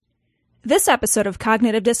This episode of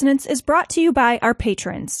Cognitive Dissonance is brought to you by our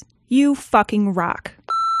patrons. You fucking rock.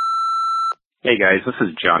 Hey guys, this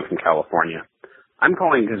is John from California. I'm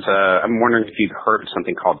calling because I'm wondering if you've heard of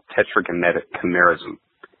something called tetrachimerism.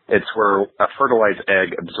 It's where a fertilized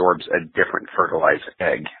egg absorbs a different fertilized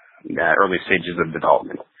egg in the early stages of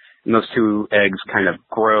development. And those two eggs kind of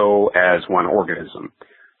grow as one organism.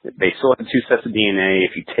 They still have two sets of DNA.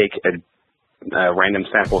 If you take a random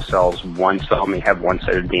sample of cells, one cell may have one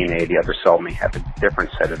set of DNA, the other cell may have a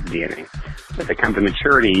different set of DNA. If they come to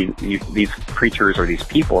maturity, these creatures or these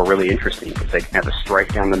people are really interesting because they can have a stripe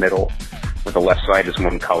down the middle where the left side is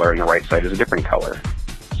one color and the right side is a different color.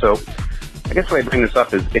 So I guess why I bring this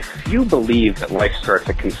up is if you believe that life starts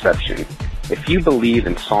at conception, if you believe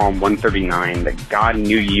in Psalm 139 that God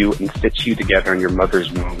knew you and stitched you together in your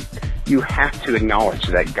mother's womb, you have to acknowledge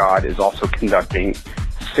that God is also conducting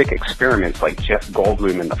sick experiments like Jeff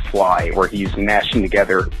Goldblum in The Fly, where he's mashing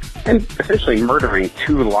together and essentially murdering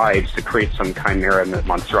two lives to create some chimera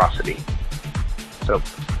monstrosity. So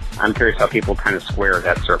I'm curious how people kind of square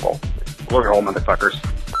that circle. Glory hole, motherfuckers.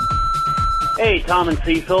 Hey, Tom and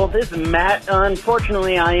Cecil, this is Matt.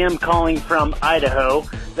 Unfortunately, I am calling from Idaho.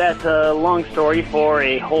 That's a long story for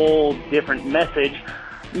a whole different message.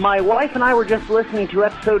 My wife and I were just listening to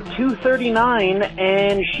episode 239,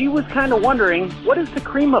 and she was kind of wondering, what is the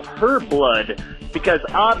cream of her blood? Because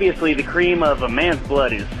obviously the cream of a man's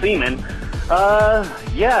blood is semen.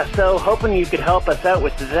 So hoping you could help us out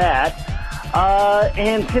with that.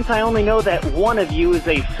 And since I only know that one of you is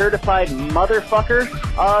a certified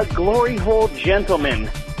motherfucker, glory hole gentlemen.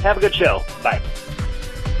 Have a good show. Bye.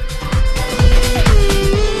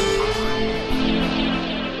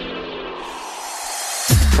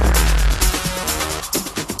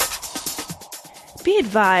 Be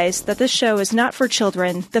advised that this show is not for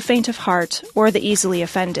children, the faint of heart, or the easily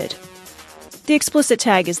offended. The explicit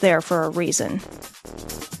tag is there for a reason.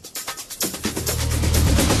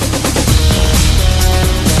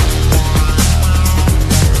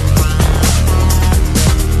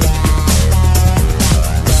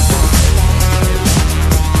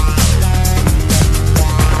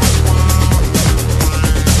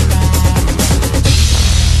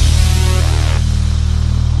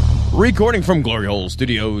 Recording from Glory Hole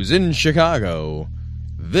Studios in Chicago,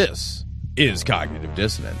 this is Cognitive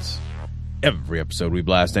Dissonance. Every episode we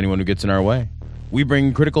blast anyone who gets in our way. We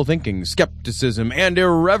bring critical thinking, skepticism, and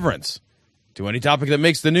irreverence to any topic that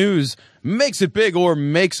makes the news, makes it big, or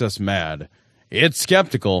makes us mad. It's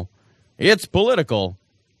skeptical, it's political,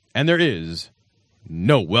 and there is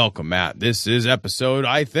no welcome mat. This is episode,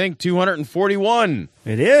 I think, 241.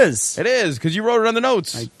 It is. It is, because you wrote it on the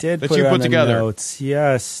notes. I did that put you it put on the together notes.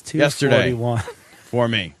 Yes, 241. Yesterday for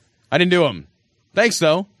me. I didn't do them. Thanks,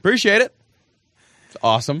 though. Appreciate it. It's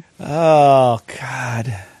awesome. Oh,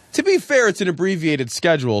 God. To be fair, it's an abbreviated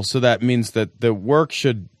schedule, so that means that the work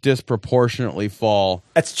should disproportionately fall.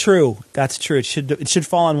 That's true. That's true. It should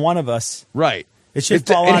fall on one of us. Right. It should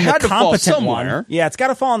fall on the competent one. Yeah, it's got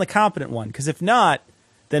to fall on the competent one, because if not,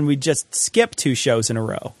 then we just skip 2 shows in a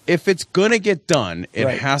row. If it's going to get done, it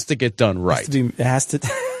has to get done right. It has to.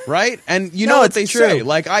 Right? And you know what they say.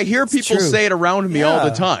 Like, I hear people say it around me all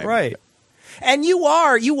the time. Right. And you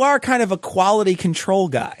are kind of a quality control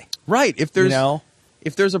guy. Right. If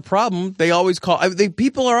there's a problem, they always call.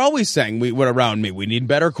 People are always saying around me, we need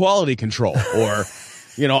better quality control. Or,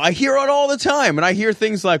 I hear it all the time. And I hear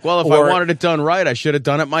things like, well, if I wanted it done right, I should have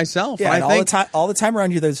done it myself. Yeah, and all the time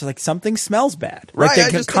around you, there's like something smells bad.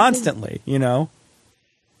 Right. Like constantly,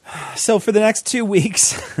 So for the next 2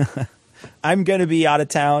 weeks, I'm going to be out of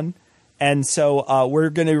town. And so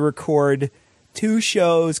we're going to record 2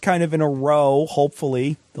 shows kind of in a row.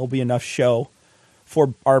 Hopefully there'll be enough show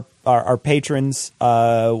for our patrons.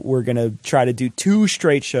 We're going to try to do 2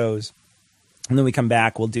 straight shows. And then we come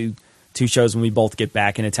back. We'll do 2 shows when we both get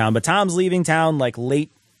back into town. But Tom's leaving town like late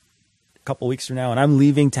a couple weeks from now. And I'm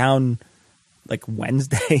leaving town like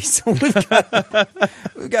Wednesday. So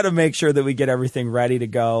we've got to make sure that we get everything ready to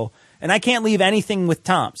go. And I can't leave anything with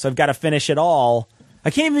Tom. So I've got to finish it all. I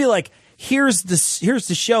can't even be like, here's the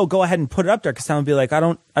show. Go ahead and put it up there, because Tom would be like, I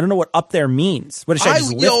don't know what up there means. What should I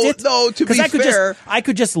just lift it? No, to be fair, I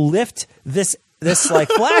could just lift this like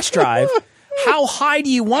flash drive. How high do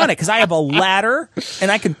you want it? Because I have a ladder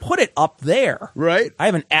and I can put it up there. Right. I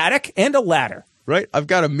have an attic and a ladder. Right. I've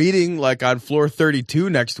got a meeting like on floor 32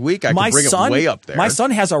 next week. I can bring it way up there. My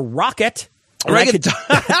son has a rocket. And I could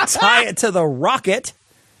tie it to the rocket.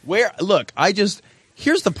 Look,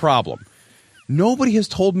 here's the problem. Nobody has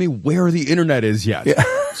told me where the internet is yet. Yeah.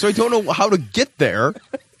 So I don't know how to get there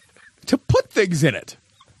to put things in it.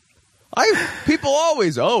 People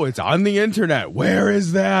always, it's on the internet. Where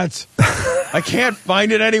is that? I can't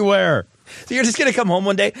find it anywhere. So you're just going to come home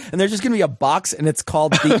one day and there's just going to be a box and it's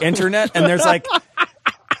called the internet and there's like,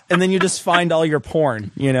 and then you just find all your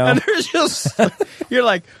porn, you know? And there's just, you're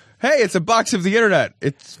like, hey, it's a box of the internet.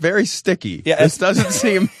 It's very sticky. Yeah, this doesn't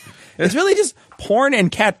seem. It's really just porn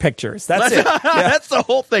and cat pictures. That's it. Yeah. That's the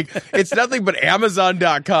whole thing. It's nothing but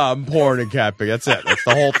Amazon.com porn and cat pictures. That's it. That's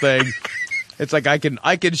the whole thing. It's like I can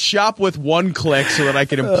shop with one click so that I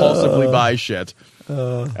can impulsively buy shit.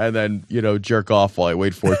 And then, jerk off while I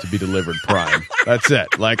wait for it to be delivered Prime. That's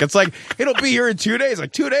it. Like, it's like, it'll be here in 2 days.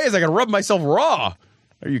 Like, 2 days, I can rub myself raw.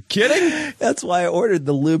 Are you kidding? That's why I ordered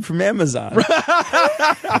the lube from Amazon.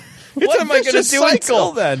 What am I going to do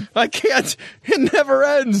until then? I can't. It never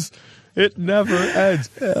ends. It never ends.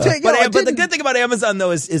 But the good thing about Amazon,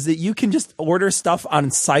 though, is that you can just order stuff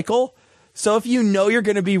on cycle. So if you know you're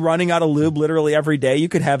going to be running out of lube literally every day, you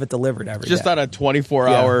could have it delivered every day. Just on a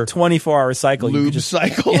 24-hour cycle. Lube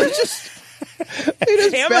cycle.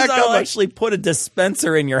 Amazon will actually put a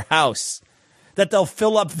dispenser in your house that they'll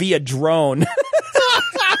fill up via drone.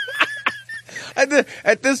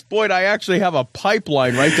 At this point, I actually have a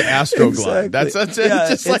pipeline right to Astroglide. Exactly. That's it.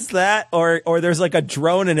 Yeah, it's like that, or there's like a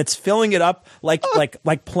drone and it's filling it up like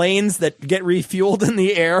planes that get refueled in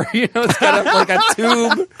the air. It's got like a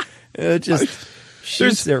tube. It just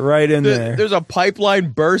shoots it right in there. There's a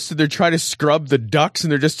pipeline burst and they're trying to scrub the ducks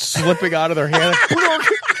and they're just slipping out of their hand.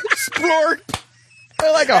 Splork.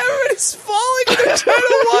 Everybody's falling and they're trying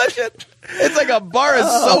to wash it. It's like a bar of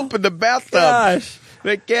soap in the bathtub. Gosh.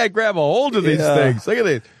 They can't grab a hold of these things. Look at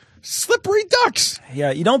these slippery ducks.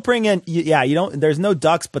 Yeah, you don't bring in. You don't. There's no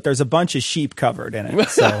ducks, but there's a bunch of sheep covered in it.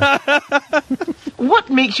 So. What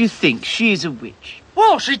makes you think she's a witch?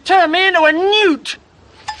 Well, she turned me into a newt.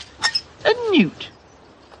 A newt?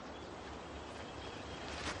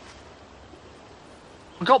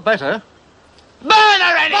 I got better. Burn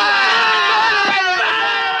already!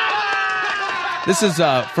 This is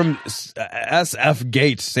from SF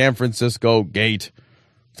Gate, San Francisco Gate.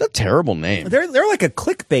 It's a terrible name. They're like a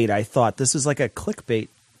clickbait. I thought this was like a clickbait.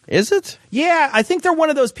 Is it? Yeah, I think they're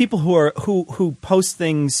one of those people who post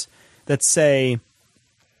things that say,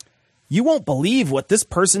 "You won't believe what this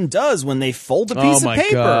person does when they fold a piece of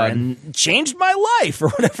paper and changed my life," or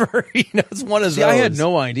whatever. It's one of those. I had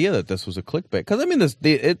no idea that this was a clickbait because I mean this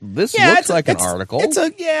looks like an article. It's a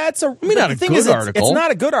I mean, not a good article. It's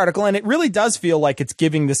not a good article, and it really does feel like it's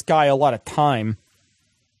giving this guy a lot of time.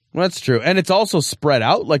 Well, that's true, and it's also spread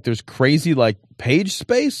out. Like there's crazy page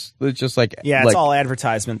space. It's just it's all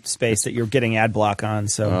advertisement space that you're getting ad block on.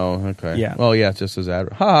 So okay, yeah. Well, yeah, it just as ad.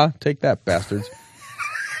 Take that, bastards.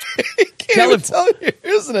 Can't even tell you,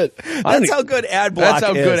 isn't it? That's how good ad block is. That's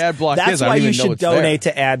how good ad block is. That's why you should donate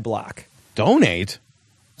to ad block. Donate?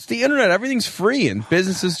 It's the internet. Everything's free, and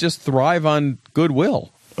businesses just thrive on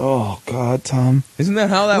goodwill. Oh, God, Tom. Isn't that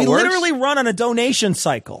how that works? We literally run on a donation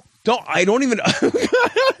cycle. I don't even...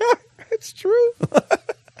 It's true.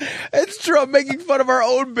 It's true. I'm making fun of our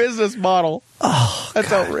own business model. Oh,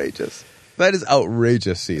 that's outrageous. That is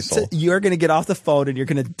outrageous, Cecil. So you're going to get off the phone and you're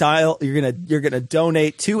going to dial. You're going to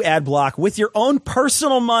donate to AdBlock with your own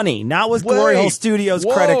personal money, not with Glory Hole Studios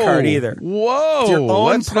credit card either. Whoa! It's your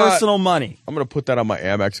own personal money. I'm going to put that on my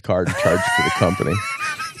Amex card and charge it to the company.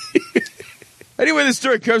 Anyway, this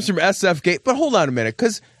story comes from SF Gate, but hold on a minute,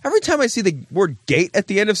 because every time I see the word "gate" at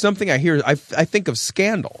the end of something, I think of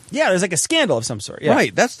scandal. Yeah, there's like a scandal of some sort. Yeah.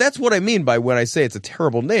 Right. That's what I mean by when I say it's a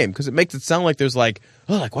terrible name, because it makes it sound like there's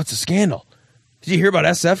what's a scandal? Did you hear about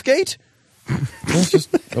SF Gate? It's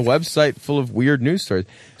just a website full of weird news stories.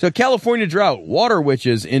 So, California drought, water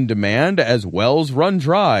witches in demand as wells run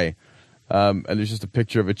dry. And there's just a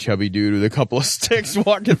picture of a chubby dude with a couple of sticks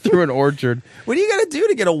walking through an orchard. What do you got to do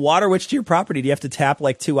to get a water witch to your property? Do you have to tap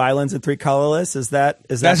 2 islands and 3 colorless? Is that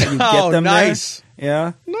how you get them nice.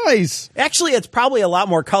 There? Yeah. Nice. Actually, it's probably a lot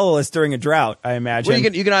more colorless during a drought, I imagine. Well,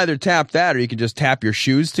 you can either tap that or you can just tap your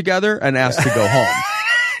shoes together and ask to go home.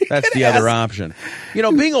 That's the other option.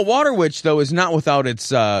 Being a water witch though is not without its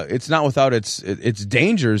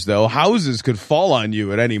dangers though. Houses could fall on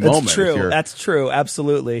you at any moment. That's true. That's true.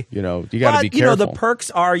 Absolutely. You got to be careful. The perks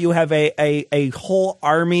are you have a whole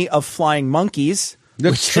army of flying monkeys.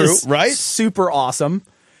 That's true, right? Super awesome.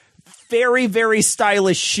 Very, very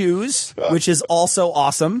stylish shoes, which is also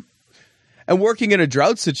awesome. And working in a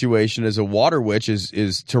drought situation as a water witch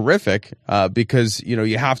is terrific because,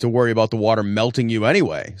 you have to worry about the water melting you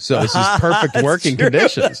anyway. So this is perfect working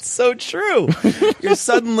conditions. That's so true. You're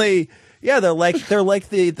suddenly, they're like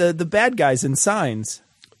the bad guys in Signs.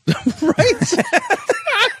 Right?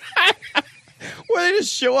 where they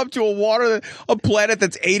just show up to a planet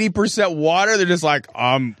that's 80% water? They're just like,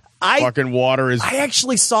 fucking water is. I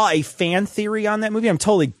actually saw a fan theory on that movie. I'm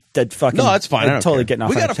totally dead fucking. No, that's fine. I'm totally getting off.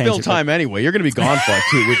 We got to fill time anyway. You're going to be gone for like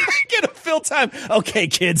 2 weeks. Get a fill time. Okay,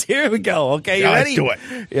 kids, here we go. Okay, you ready? Let's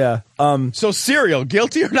do it. Yeah. So Serial,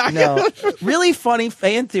 guilty or not? No. Really funny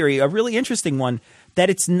fan theory, a really interesting one, that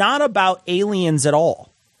it's not about aliens at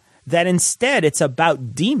all. That instead it's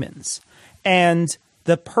about demons. And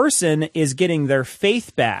the person is getting their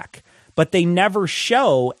faith back, but they never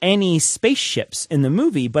show any spaceships in the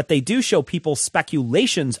movie, but they do show people's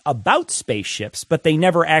speculations about spaceships, but they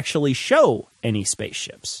never actually show any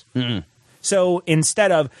spaceships. Mm-mm. So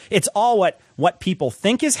instead of, it's all what people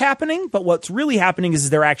think is happening, but what's really happening is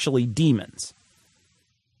they're actually demons.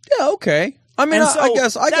 Yeah, okay. I mean, so I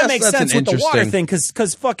guess that makes that's sense an with the water interesting thing,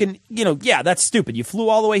 because fucking, that's stupid. You flew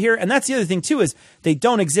all the way here, and that's the other thing too, is they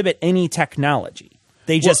don't exhibit any technology.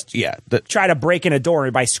 They just try to break in a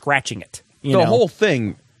door by scratching it. The whole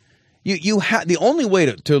thing, you have the only way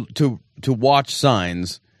to watch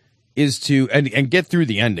Signs is to and get through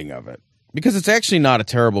the ending of it, because it's actually not a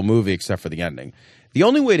terrible movie except for the ending. The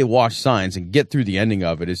only way to watch Signs and get through the ending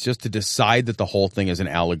of it is just to decide that the whole thing is an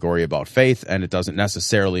allegory about faith, and it doesn't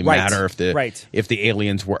necessarily matter if the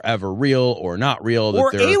aliens were ever real or not real,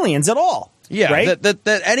 or aliens at all. Yeah, right?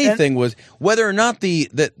 that anything was, whether or not the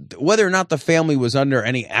family was under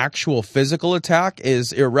any actual physical attack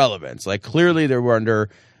is irrelevant. Like, clearly they were under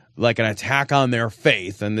like an attack on their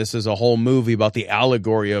faith, and this is a whole movie about the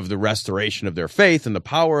allegory of the restoration of their faith and the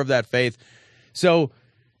power of that faith. So,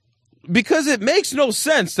 because it makes no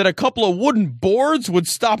sense that a couple of wooden boards would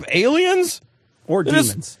stop aliens or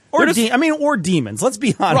demons. Or demons. Let's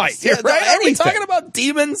be honest. Right. Yeah, right? Are we talking about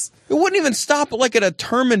demons? It wouldn't even stop like a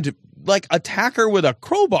determined attacker with a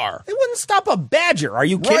crowbar. It wouldn't stop a badger. Are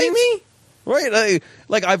you kidding me? Right.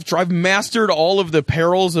 Like I've mastered all of the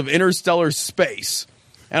perils of interstellar space.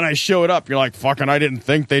 And I showed up. You're like, fucking, I didn't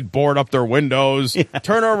think they'd board up their windows. Yeah.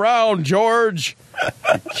 Turn around, George.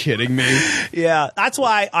 Are you kidding me? Yeah, that's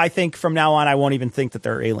why I think from now on I won't even think that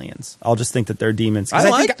they're aliens. I'll just think that they're demons. I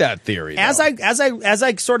like that theory. As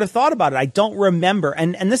I sort of thought about it, I don't remember,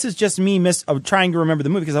 and this is just me trying to remember the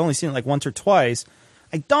movie because I've only seen it like once or twice.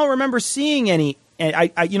 I don't remember seeing any. And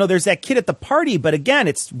I there's that kid at the party, but again,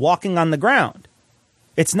 it's walking on the ground.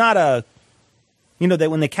 It's not a.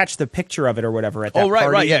 That when they catch the picture of it or whatever at that party.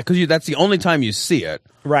 Right, yeah, because that's the only time you see it.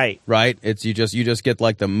 Right. It's you just get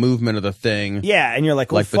like the movement of the thing. Yeah, and you're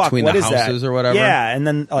like, fuck, between what the is houses that? or whatever. Yeah, and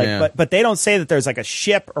then but they don't say that there's like a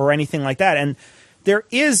ship or anything like that. And there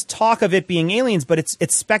is talk of it being aliens, but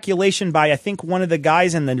it's speculation by I think one of the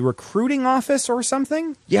guys in the recruiting office or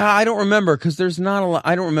something. Yeah, I don't remember because there's not a lot.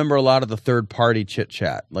 I don't remember a lot of the third party chit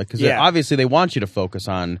chat. Like, because obviously they want you to focus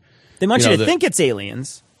on. They want you to think it's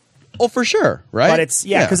aliens. Oh, for sure, right? But it's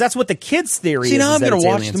because that's what the kids' theory is. See, now I'm going to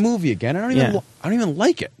watch aliens. the movie again. I don't even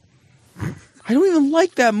like it. I don't even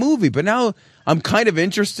like that movie, but now I'm kind of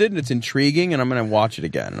interested and it's intriguing, and I'm going to watch it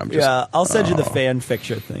again. And I'm just I'll send you the fan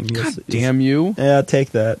fiction thing. God damn you! Yeah,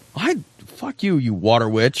 take that. Fuck you water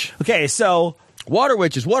witch. Okay, so water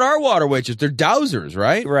witches. What are water witches? They're dowsers,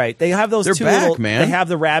 right? Right. They have those. They're back, man. They have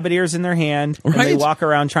the rabbit ears in their hand, and they walk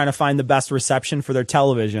around trying to find the best reception for their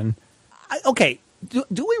television. Okay. Do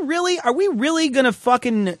we really? Are we really gonna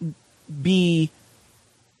fucking be?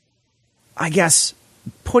 I guess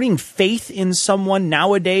putting faith in someone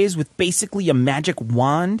nowadays with basically a magic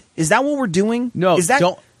wand. Is that what we're doing? No,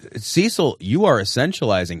 don't, Cecil. You are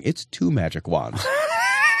essentializing. It's 2 magic wands.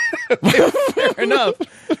 Fair enough.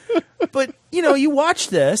 But you watch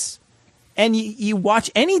this, and you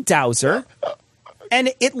watch any dowser,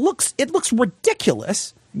 and it looks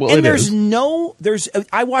ridiculous. Well, and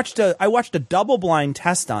I watched a double blind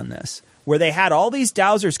test on this where they had all these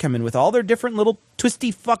dowsers come in with all their different little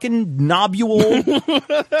twisty fucking nobule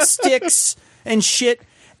sticks and shit,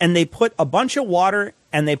 and they put a bunch of water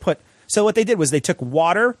so what they did was they took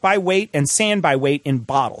water by weight and sand by weight in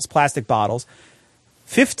bottles, plastic bottles,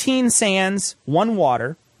 15 sands, 1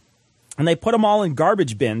 water, and they put them all in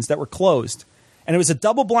garbage bins that were closed. And it was a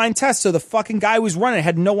double blind test, so the fucking guy who was running it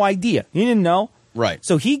had no idea. He didn't know. Right.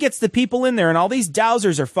 So he gets the people in there, and all these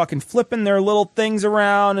dowsers are fucking flipping their little things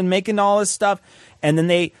around and making all this stuff. And then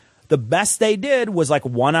the best they did was like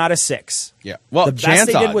 1 out of 6. Yeah. Well, the best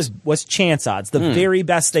they did was chance odds. The very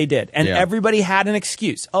best they did. And everybody had an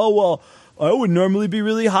excuse. Oh, well, I would normally be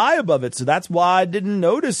really high above it, so that's why I didn't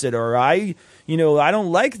notice it. Or I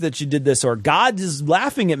don't like that you did this. Or God is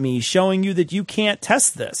laughing at me, showing you that you can't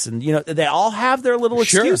test this. And, they all have their little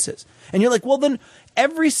excuses. And you're like, well, then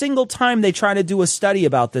every single time they try to do a study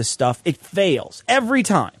about this stuff, it fails. Every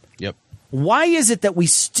time. Yep. Why is it that we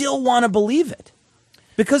still want to believe it?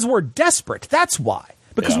 because we're desperate. That's why.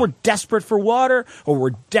 Because we're desperate for water, or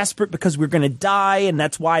we're desperate because we're going to die, and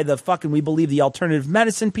that's why we believe the alternative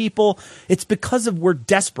medicine people. It's because we're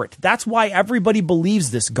desperate. That's why everybody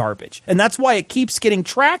believes this garbage, and that's why it keeps getting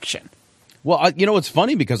traction. Well, it's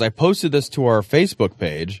funny because I posted this to our Facebook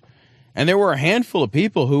page, and there were a handful of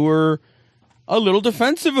people who were a little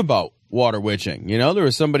defensive about water witching. There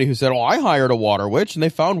was somebody who said, I hired a water witch, and they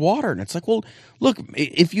found water. And it's like, well, look,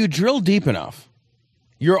 if you drill deep enough,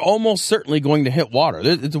 you're almost certainly going to hit water.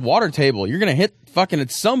 It's a water table. You're going to hit fucking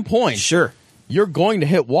at some point. Sure. You're going to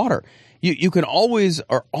hit water. You can always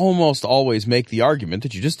or almost always make the argument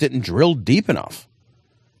that you just didn't drill deep enough.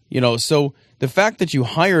 So the fact that you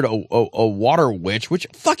hired a water witch, which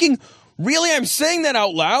fucking really, I'm saying that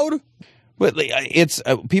out loud, but it's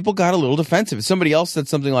people got a little defensive. Somebody else said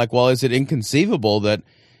something like, well, is it inconceivable that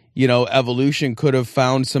evolution could have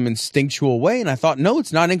found some instinctual way? And I thought, no,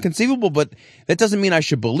 it's not inconceivable, but that doesn't mean I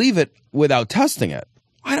should believe it without testing it.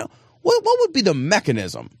 What would be the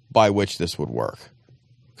mechanism by which this would work?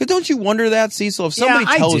 Because don't you wonder that, Cecil? If somebody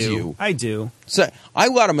tells you. I do. So I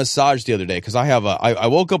got a massage the other day because I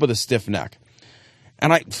woke up with a stiff neck.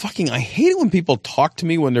 And I hate it when people talk to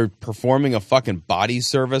me when they're performing a fucking body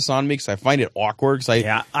service on me because I find it awkward. Because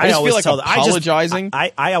I just feel like apologizing.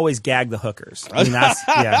 I always gag the hookers. I mean,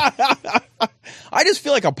 I just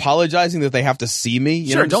feel like apologizing that they have to see me.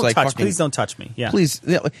 Sure, don't touch me. Please don't touch me. Yeah. Please.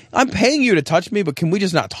 I'm paying you to touch me, but can we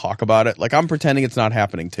just not talk about it? Like, I'm pretending it's not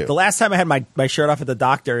happening too. The last time I had my shirt off at the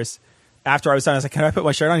doctor's, after I was done, I was like, can I put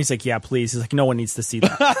my shirt on? He's like, yeah, please. He's like, no one needs to see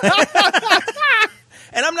that.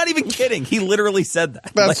 And I'm not even kidding. He literally said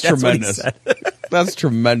that. That's tremendous. That's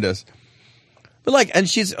tremendous. But and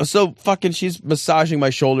she's massaging my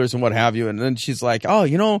shoulders and what have you. And then she's like, oh,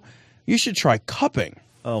 you should try cupping.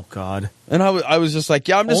 Oh, God. And I was just like,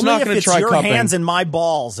 yeah, I'm just not going to try cupping. Only if it's your hands and my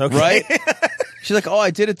balls, okay? Right? She's like, oh,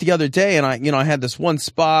 I did it the other day. And I had this one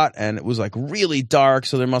spot and it was really dark.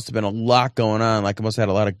 So there must have been a lot going on. Like I must have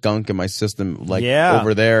had a lot of gunk in my system,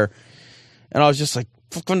 over there. And I was just like,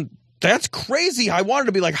 fucking, that's crazy. I wanted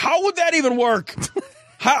to be like, how would that even work?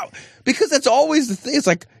 How? Because that's always the thing. It's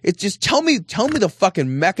like, just tell me the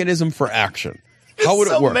fucking mechanism for action. How would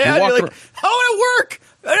it work? Mad. You're like, how would it work?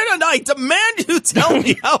 I demand you tell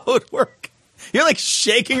me how it would work. You're like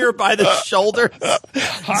shaking her by the shoulder.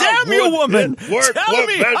 Damn you, woman! Tell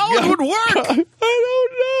me how it would work. I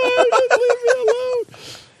don't know. Just leave me alone.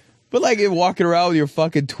 But you're walking around with your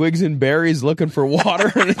fucking twigs and berries looking for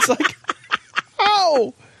water, and it's like,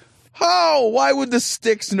 how? How? Why would the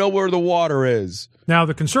sticks know where the water is? Now,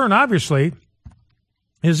 the concern, obviously,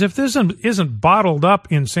 is if this isn't bottled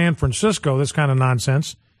up in San Francisco, this kind of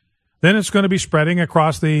nonsense, then it's going to be spreading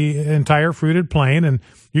across the entire fruited plain, and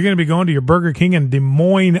you're going to be going to your Burger King in Des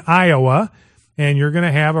Moines, Iowa, and you're going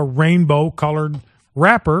to have a rainbow-colored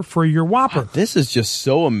wrapper for your Whopper. This is just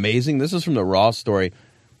so amazing. This is from the Raw story.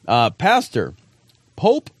 Pastor,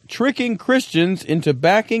 Pope tricking Christians into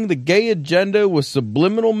backing the gay agenda with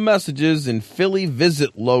subliminal messages in Philly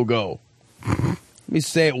Visit logo. Let me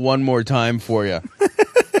say it one more time for you.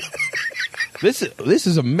 This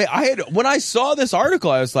is amazing. When I saw this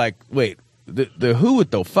article, I was like, wait, the who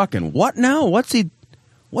with the fucking what now? What's he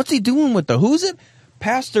doing with the who's it?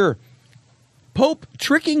 Pastor Pope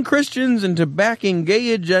tricking Christians into backing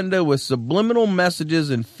gay agenda with subliminal messages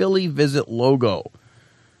in Philly Visit logo.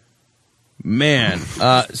 Man,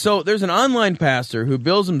 so there's an online pastor who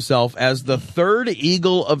bills himself as the third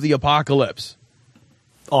eagle of the apocalypse.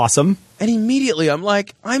 Awesome. And immediately I'm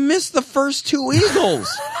like, I missed the first two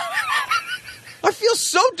eagles. I feel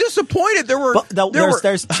so disappointed.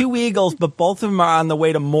 There's two eagles, but both of them are on the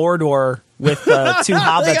way to Mordor with two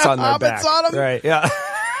hobbits on their back. On them? Right, yeah.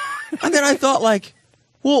 And then I thought,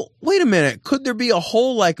 well, wait a minute. Could there be a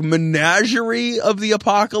whole menagerie of the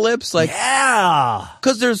apocalypse? Yeah.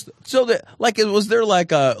 Because was there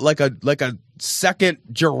a second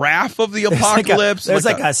giraffe of the apocalypse? There's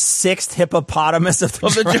a sixth hippopotamus of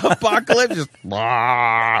the apocalypse.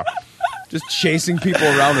 Just chasing people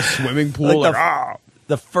around a swimming pool.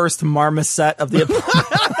 The first marmoset of the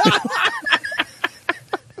apocalypse.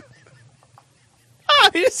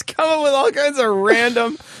 You just come up with all kinds of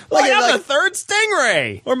random. The third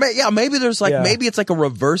stingray. Or maybe there's maybe it's a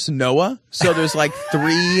reverse Noah. So there's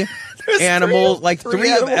three animals,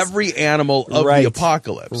 three of every animal of the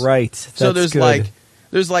apocalypse. Right. So there's good.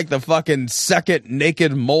 There's the fucking second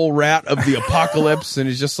naked mole rat of the apocalypse, and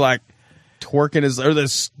he's just twerking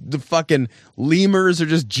the fucking lemurs are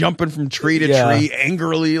just jumping from tree to tree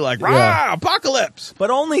angrily, apocalypse. But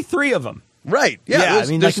only three of them. Right. Yeah, Yeah, I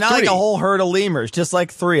mean, there's like not like three. a whole herd of lemurs, just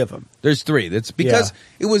like 3 of them. There's 3. That's because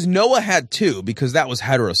it was Noah had 2 because that was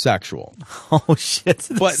heterosexual. Oh shit!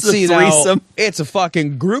 But see now, it's a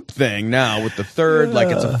fucking group thing now with the 3rd. Like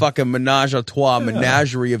it's a fucking menage a trois,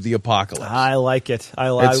 menagerie of the apocalypse. I like it.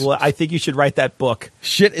 I think you should write that book.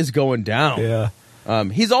 Shit is going down. Yeah.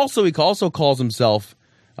 He also calls himself,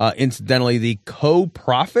 incidentally, the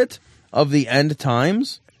co-prophet of the end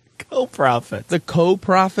times. Co-prophet. The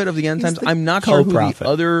co-prophet of the end times. I'm not sure who the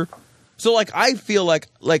other. So, like, I feel like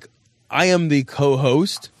I am the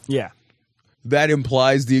co-host. Yeah. That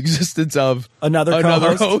implies the existence of another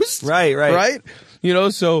host. Right. You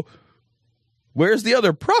know, so where's the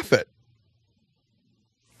other prophet?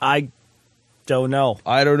 I don't know.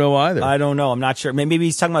 I don't know either. I don't know. I'm not sure. Maybe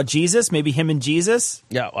he's talking about Jesus. Maybe him and Jesus.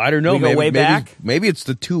 Yeah, I don't know. We go way back. Maybe it's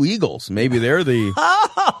the 2 eagles. Maybe they're the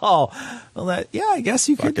well, I guess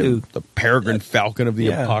you could do the peregrine falcon of the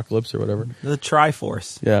apocalypse or whatever. The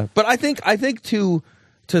Triforce. Yeah, but I think to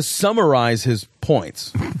summarize his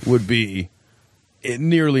points would be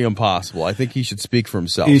nearly impossible. I think he should speak for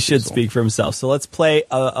himself. He should speak for himself. So let's play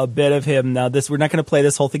a bit of him now. We're not going to play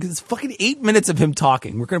this whole thing because it's fucking 8 minutes of him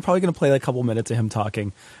talking. We're probably going to play like a couple minutes of him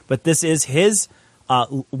talking. But this is his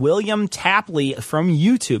William Tapley from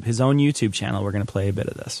YouTube, his own YouTube channel. We're going to play a bit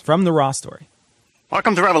of this from the Raw Story.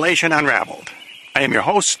 Welcome to Revelation Unraveled. I am your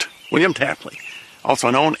host, William Tapley, also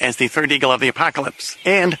known as the Third Eagle of the Apocalypse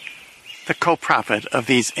and the co-prophet of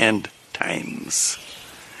these end times.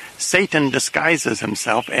 Satan disguises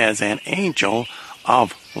himself as an angel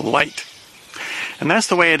of light. And that's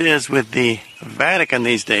the way it is with the Vatican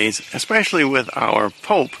these days, especially with our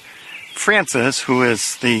Pope Francis, who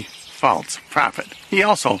is the false prophet. He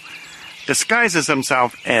also disguises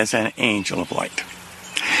himself as an angel of light.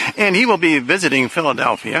 And he will be visiting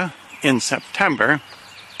Philadelphia in September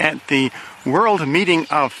at the World Meeting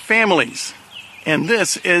of Families. And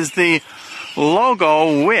this is the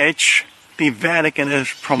logo which the Vatican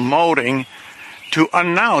is promoting to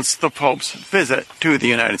announce the Pope's visit to the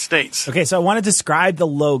United States. Okay, so I want to describe the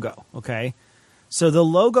logo, okay? So the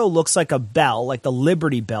logo looks like a bell, like the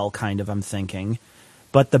Liberty Bell kind of, I'm thinking.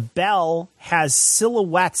 But the bell has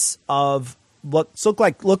silhouettes of what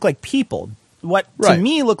look like people. What to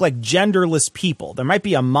me look like genderless people. There might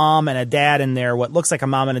be a mom and a dad in there, what looks like a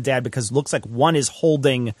mom and a dad because it looks like one is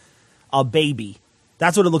holding a baby.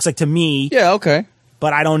 That's what it looks like to me. Yeah, okay.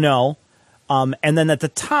 But I don't know. And then at the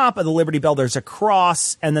top of the Liberty Bell, there's a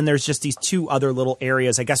cross, and then there's just these 2 other little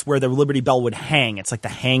areas, I guess, where the Liberty Bell would hang. It's like the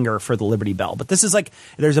hanger for the Liberty Bell. But this is like,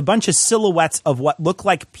 there's a bunch of silhouettes of what look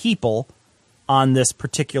like people on this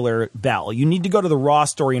particular bell. You need to go to the Raw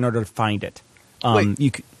Story in order to find it.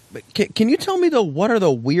 Can you tell me, though, what are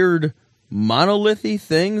the weird monolithy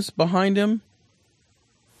things behind him?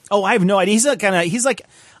 Oh, I have no idea. He's like,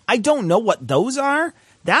 I don't know what those are.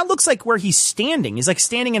 That looks like where he's standing. He's like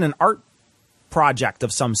standing in an art project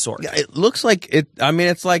of some sort. Yeah, it looks like it. I mean,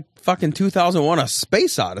 it's like fucking 2001: A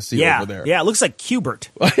Space Odyssey over there. Yeah, it looks like Qbert.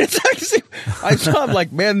 It's actually, I saw him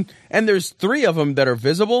like, man, and there's 3 of them that are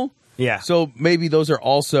visible. Yeah. So maybe those are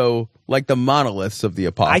also like the monoliths of the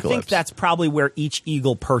apocalypse. I think that's probably where each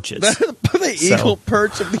eagle perches. The eagle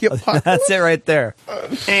perch of the apocalypse. That's it right there.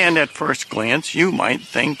 And at first glance, you might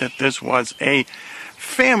think that this was a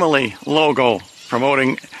family logo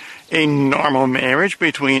promoting a normal marriage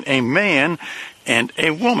between a man and a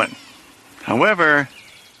woman. However,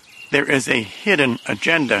 there is a hidden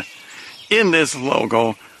agenda in this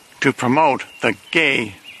logo to promote the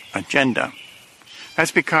gay agenda.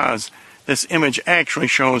 That's because this image actually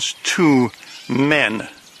shows 2 men,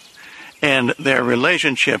 and their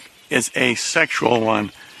relationship is a sexual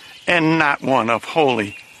one and not one of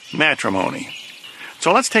holy matrimony.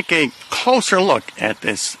 So let's take a closer look at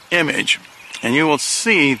this image, and you will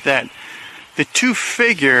see that the 2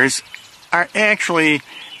 figures are actually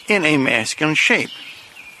in a masculine shape.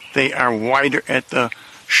 They are wider at the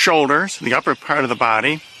shoulders, the upper part of the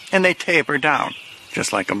body, and they taper down,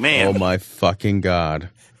 just like a man. Oh my fucking God.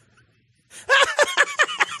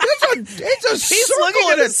 It's a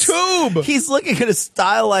circle in a tube. He's looking at a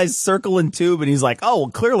stylized circle and tube, and he's like, oh, well,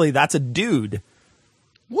 clearly that's a dude.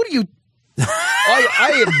 What are you...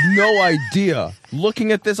 I have no idea.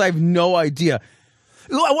 Looking at this, I have no idea.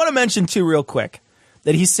 I want to mention, too, real quick,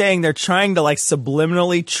 that he's saying they're trying to, like,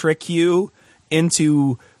 subliminally trick you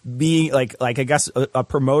into being, like I guess,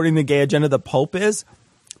 promoting the gay agenda the Pope is.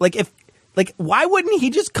 Why wouldn't he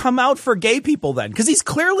just come out for gay people then? Because he's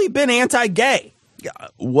clearly been anti-gay.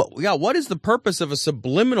 What is the purpose of a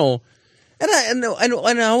subliminal? And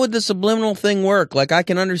how would the subliminal thing work? Like, I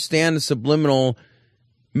can understand the subliminal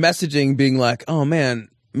messaging being like, oh man,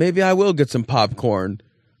 maybe I will get some popcorn.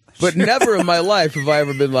 But never in my life have I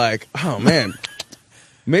ever been like, oh, man,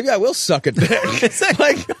 maybe I will suck a dick.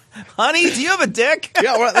 Like, honey, do you have a dick?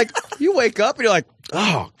 Yeah, like you wake up and you're like,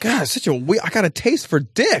 oh, God, such a weird, I got a taste for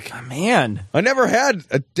dick. Oh, man. I never had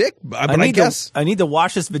a dick, but I guess. I need to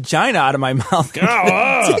wash this vagina out of my mouth.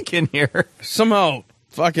 Dick in here. Somehow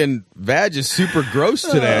fucking vag is super gross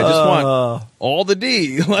today. I just want all the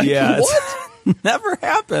D. Like, what? Never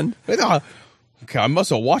happened. Okay, I must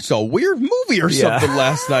have watched a weird movie or something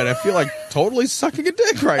last night. I feel like totally sucking a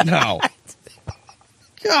dick right now.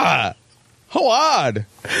 God, how odd.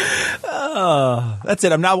 That's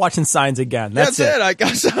it. I'm not watching Signs again. That's it. I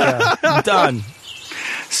guess. I'm done.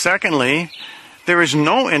 Secondly, there is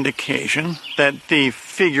no indication that the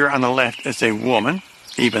figure on the left is a woman,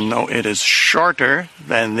 even though it is shorter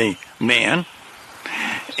than the man.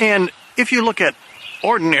 And if you look at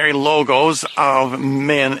ordinary logos of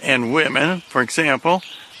men and women, for example,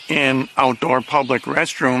 in outdoor public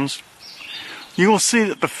restrooms, you will see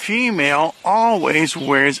that the female always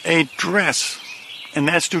wears a dress, and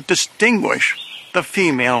that's to distinguish the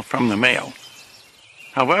female from the male.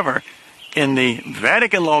 However, in the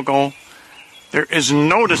Vatican logo, there is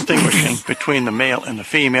no distinguishing between the male and the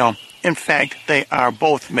female. In fact, they are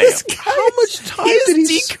both male. How much time did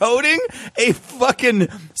he decoding a fucking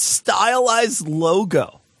stylized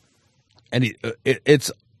logo? And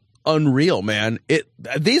it's unreal, man.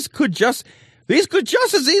 These could just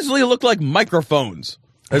as easily look like microphones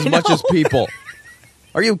as much as people.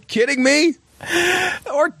 Are you kidding me?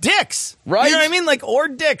 Or dicks. Right? You know what I mean? Like, or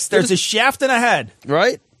dicks. There's a shaft and a head.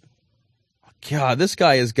 Right? God, this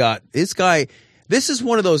is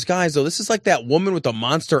one of those guys, though. This is like that woman with the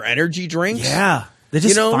Monster Energy drinks. Yeah. They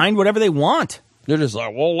just find whatever they want. They're just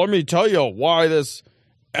like, well, let me tell you why this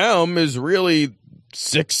M is really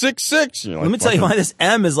 666. Like, let me tell you why this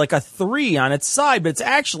M is like a 3 on its side, but it's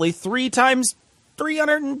actually 3 times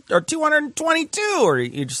 300 or 222. Or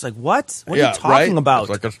you're just like, what? What are you talking about?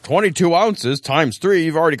 It's like it's 22 ounces times 3.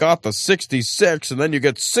 You've already got the 66, and then you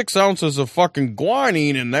get 6 ounces of fucking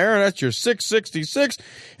guanine in there, and that's your 666.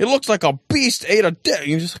 It looks like a beast ate a dick.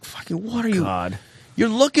 You're just like, fucking, what are you? God. You're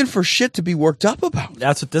looking for shit to be worked up about.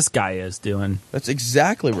 That's what this guy is doing. That's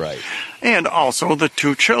exactly right. And also the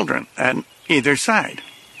 2 children on either side.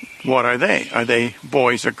 What are they? Are they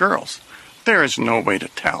boys or girls? There is no way to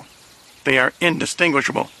tell. They are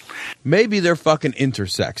indistinguishable. Maybe they're fucking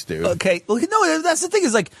intersex, dude. Okay. Well, no, that's the thing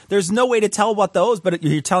is like, there's no way to tell about those, but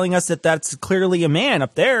you're telling us that that's clearly a man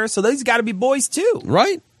up there. So these got to be boys too.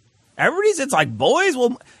 Right. It's like boys.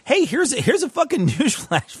 Well, hey, here's a fucking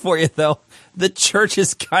newsflash for you though. The church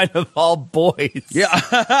is kind of all boys. Yeah.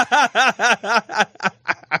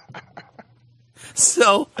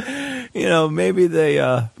 So, maybe they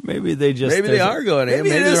are going. Maybe they are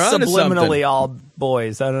subliminally something. all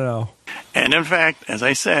boys. I don't know. And in fact, as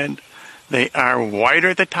I said, they are wider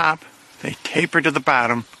at the top, they taper to the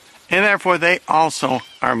bottom, and therefore they also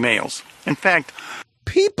are males. In fact,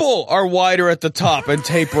 people are wider at the top and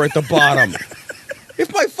taper at the bottom.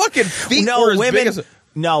 If my fucking feet were as big as...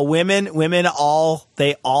 No, women all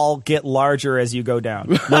get larger as you go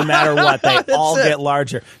down. No matter what, they all get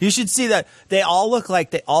larger. You should see that they all look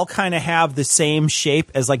like they all kind of have the same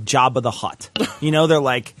shape as like Jabba the Hutt.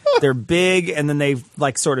 They're big and then they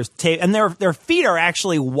like sort of and their feet are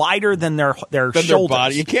actually wider than their shoulders. Their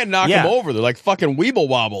body. You can't knock them over. They're like fucking weeble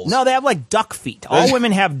wobbles. No, they have like duck feet. All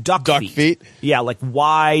women have duck feet. Yeah, like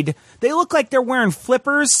wide. They look like they're wearing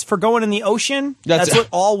flippers for going in the ocean. That's what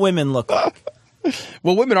all women look like.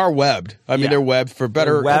 Well, women are webbed. I mean, they're webbed for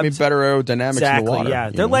better aerodynamics in the water. Yeah,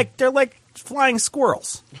 they're like flying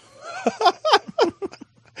squirrels.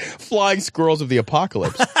 Flying squirrels of the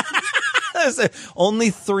apocalypse. Only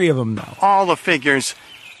 3 of them, though. All the figures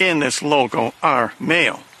in this logo are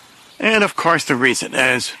male. And of course, the reason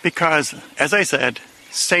is because, as I said,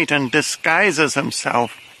 Satan disguises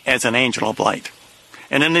himself as an angel of light.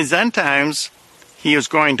 And in these end times, he is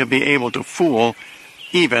going to be able to fool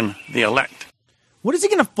even the elect. What is he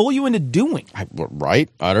going to fool you into doing? Right?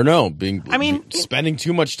 I don't know. Spending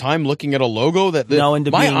too much time looking at a logo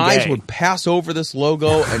my eyes would pass over this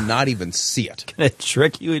logo and not even see it. Going to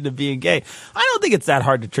trick you into being gay. I don't think it's that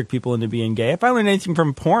hard to trick people into being gay. If I learned anything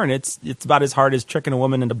from porn, it's about as hard as tricking a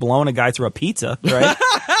woman into blowing a guy through a pizza, right?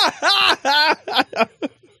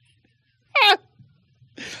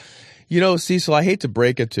 Cecil, I hate to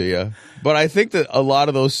break it to you, but I think that a lot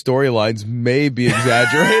of those storylines may be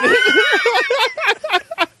exaggerated.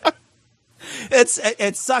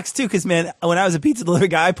 It sucks too, because man, when I was a pizza delivery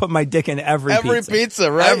guy, I put my dick in every pizza,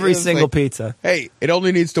 right? Every single pizza. Hey, it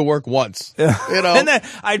only needs to work once, And then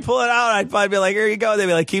I'd pull it out, and I'd be like, "Here you go." They'd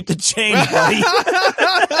be like, "Keep the change, buddy."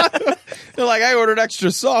 They're like, I ordered extra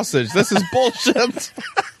sausage. This is bullshit.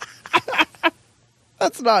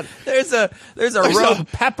 That's not. There's a rogue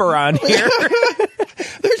pepper on here.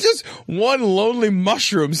 There's just one lonely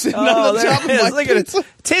mushroom sitting on the top of my Look at it. pizza.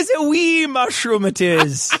 'Tis a wee mushroom, it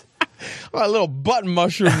is. Oh, a little button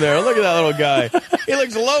mushroom there. Look at that little guy. He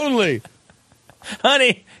looks lonely.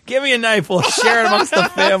 Honey, give me a knife. We'll share it amongst the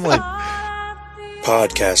family.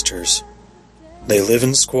 Podcasters. They live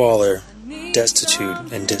in squalor,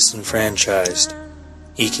 destitute and disenfranchised,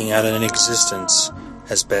 eking out an existence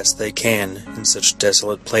as best they can in such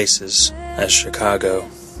desolate places as Chicago.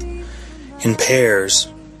 In pairs,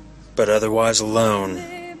 but otherwise alone,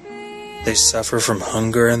 they suffer from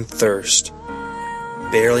hunger and thirst,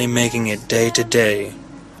 barely making it day to day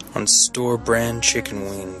on store-brand chicken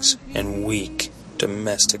wings and weak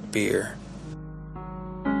domestic beer.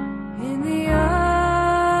 In the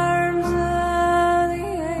arms of the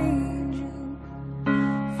angel,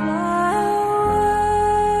 fly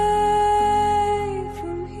away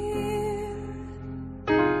from here,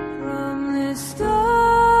 from this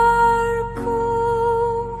dark,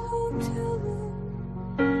 cold hotel room,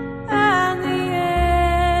 and the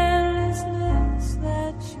endlessness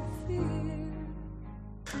that you fear.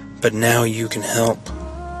 But now you can help.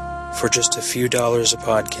 For just a few dollars a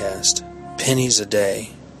podcast, pennies a day,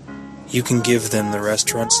 you can give them the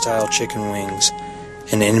restaurant-style chicken wings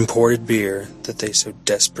and imported beer that they so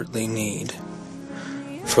desperately need.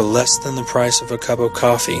 For less than the price of a cup of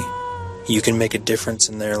coffee, you can make a difference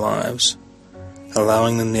in their lives,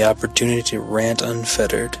 allowing them the opportunity to rant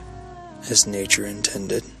unfettered, as nature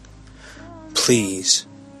intended. Please,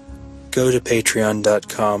 go to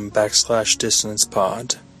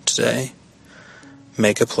patreon.com/dissonancepod today.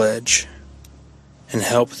 Make a pledge and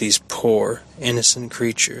help these poor, innocent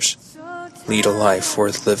creatures lead a life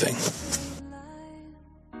worth living.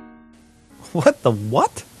 What the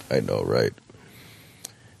what? I know, right?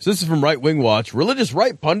 So this is from Right Wing Watch. Religious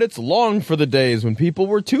right pundits long for the days when people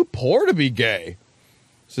were too poor to be gay.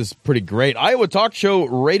 This is pretty great. Iowa talk show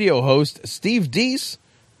radio host Steve Deese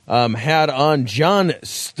had on John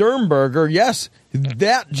Sternberger. Yes,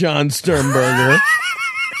 that John Sternberger.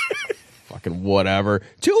 Fucking whatever.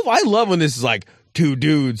 I love when this is like two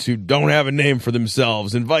dudes who don't have a name for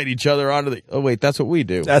themselves invite each other onto the. Oh wait, that's what we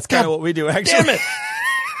do. That's kind of what we do, actually. Damn it!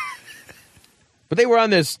 But they were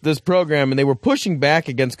on this program and they were pushing back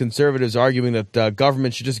against conservatives, arguing that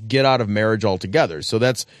government should just get out of marriage altogether. So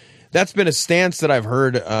that's been a stance that I've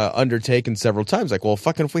heard undertaken several times. Like, well,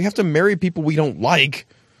 fucking, if we have to marry people we don't like,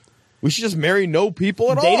 we should just marry no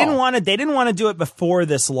people at all. They didn't want to do it before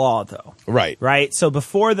this law, though. Right. Right. So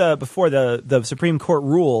before the Supreme Court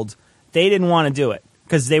ruled, they didn't want to do it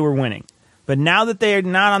because they were winning. But now that they are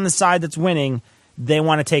not on the side that's winning, they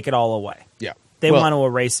want to take it all away. Yeah. They want to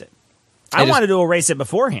erase it. I wanted to erase it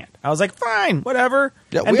beforehand. I was like, fine, whatever.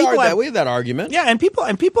 Yeah, and we have that argument. Yeah, and people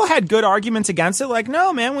had good arguments against it. Like,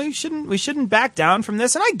 no, man, we shouldn't back down from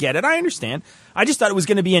this. And I get it, I understand. I just thought it was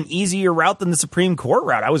going to be an easier route than the Supreme Court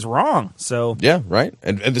route. I was wrong. So yeah, right.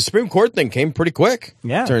 And the Supreme Court thing came pretty quick.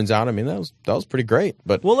 Yeah, turns out. I mean, that was pretty great.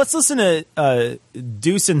 But well, let's listen to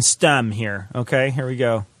Deuce and Stem here. Okay, here we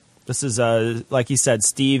go. This is like he said,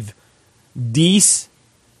 Steve Deese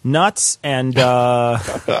nuts and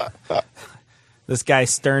this guy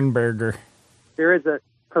Sternberger. There is a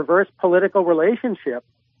perverse political relationship.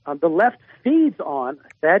 The left feeds on,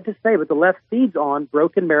 sad to say, but the left feeds on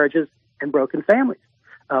broken marriages and broken families.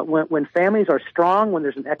 When families are strong, when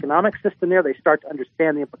there's an economic system there, they start to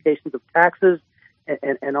understand the implications of taxes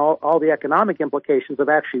and all the economic implications of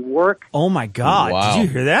actually work. Oh, my God. Wow. Did you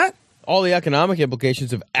hear that? All the economic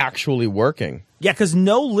implications of actually working. Yeah, because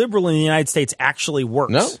no liberal in the United States actually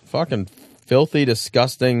works. No, fucking filthy,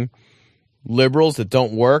 disgusting liberals that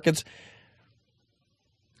don't work. It's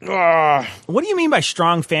what do you mean by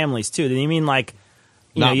strong families too? Do you mean like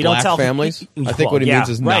not you black don't tell families? I think what he means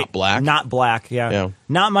is not black. Not black, yeah.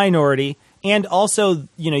 Not minority. And also,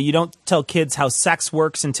 you don't tell kids how sex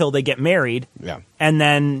works until they get married. Yeah. And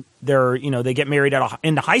then they get married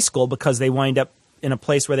into high school because they wind up in a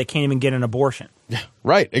place where they can't even get an abortion. Yeah.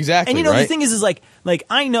 Right, exactly. And the thing is like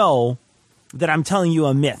I know that I'm telling you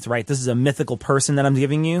a myth, right? This is a mythical person that I'm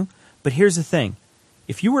giving you. But here's the thing.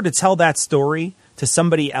 If you were to tell that story to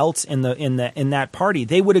somebody else in that party,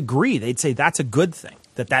 they would agree. They'd say that's a good thing,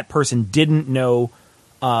 that person didn't know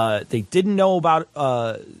they didn't know about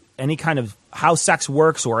any kind of how sex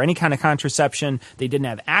works or any kind of contraception. They didn't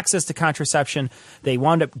have access to contraception. They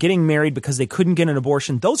wound up getting married because they couldn't get an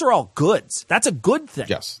abortion. Those are all goods. That's a good thing.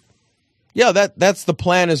 Yes. Yeah, that's the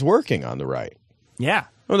plan is working on the right. Yeah.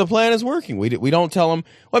 Well, the plan is working. We don't tell them.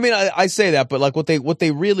 Well, I mean, I say that, but like what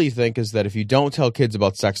they really think is that if you don't tell kids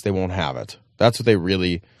about sex, they won't have it. That's what they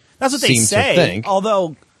really. That's what they seem say. to think.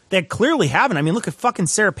 Although they clearly haven't. I mean, look at fucking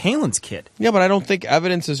Sarah Palin's kid. Yeah, but I don't think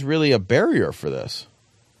evidence is really a barrier for this,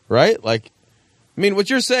 right? Like, I mean, what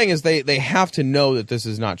you're saying is they have to know that this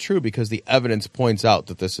is not true because the evidence points out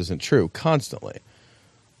that this isn't true constantly.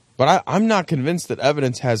 But I'm not convinced that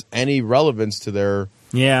evidence has any relevance to their.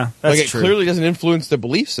 Yeah, that's like it true. clearly doesn't influence the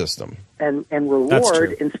belief system. And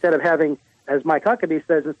reward, instead of having, as Mike Huckabee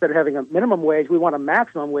says, instead of having a minimum wage, we want a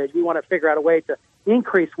maximum wage. We want to figure out a way to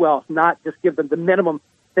increase wealth, not just give them the minimum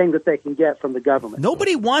thing that they can get from the government.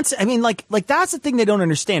 Nobody wants. I mean, like that's the thing they don't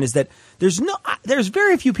understand is that there's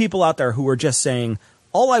very few people out there who are just saying,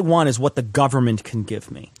 all I want is what the government can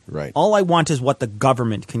give me. Right. All I want is what the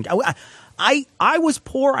government can. I was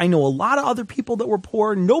poor. I know a lot of other people that were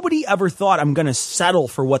poor. Nobody ever thought I'm going to settle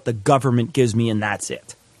for what the government gives me and that's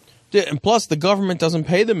it. And plus, the government doesn't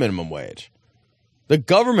pay the minimum wage. The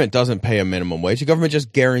government doesn't pay a minimum wage. The government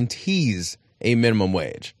just guarantees a minimum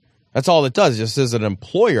wage. That's all it does. It just says an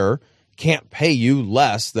employer can't pay you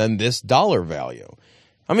less than this dollar value.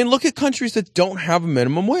 I mean, look at countries that don't have a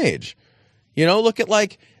minimum wage. You know, look at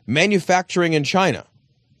like manufacturing in China.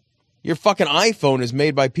 Your fucking iPhone is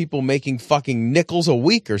made by people making fucking nickels a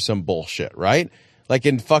week or some bullshit, right? Like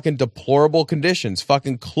in fucking deplorable conditions.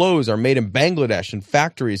 Fucking clothes are made in Bangladesh in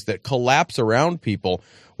factories that collapse around people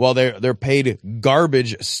while they're paid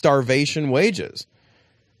garbage starvation wages.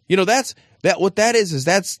 You know, what that is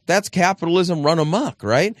that's capitalism run amok,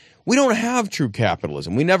 right? We don't have true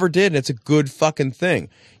capitalism. We never did, and it's a good fucking thing.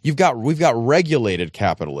 We've got regulated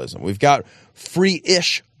capitalism. We've got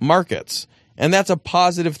free-ish markets. And that's a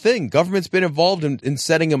positive thing. Government's been involved in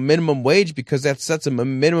setting a minimum wage because that sets a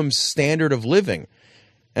minimum standard of living.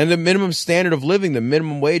 And the minimum standard of living, the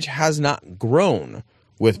minimum wage, has not grown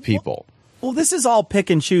with people. Well, this is all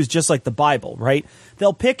pick and choose, just like the Bible, right?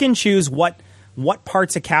 They'll pick and choose what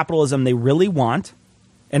parts of capitalism they really want,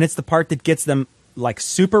 and it's the part that gets them like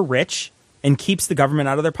super rich and keeps the government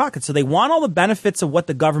out of their pocket. So they want all the benefits of what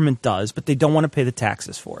the government does, but they don't want to pay the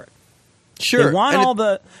taxes for it. Sure.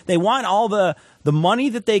 They want all the money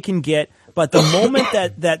that they can get, but the moment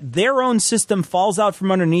that their own system falls out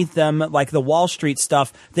from underneath them, like the Wall Street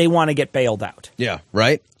stuff, they want to get bailed out. Yeah,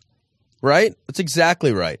 right? Right? That's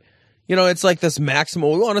exactly right. You know, it's like this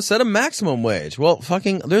maximum, we want to set a maximum wage. Well,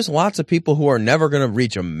 fucking, there's lots of people who are never going to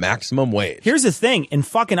reach a maximum wage. Here's the thing. In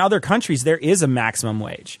fucking other countries, there is a maximum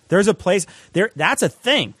wage. There's a place there. That's a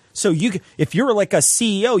thing. So if you're like a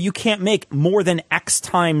CEO, you can't make more than X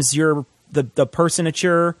times the person at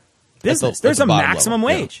your business. There's a maximum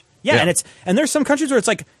wage. Yeah. And there's some countries where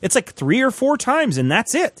it's like 3 or 4 times and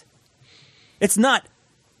that's it. It's not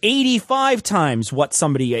 85 times what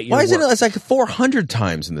somebody at your Why is it? work. It's like 400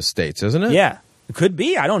 times in the States, isn't it? Yeah, it could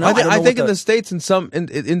be. I don't know. I think in the States, in some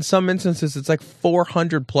instances, it's like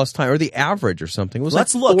 400 plus times, or the average or something. It was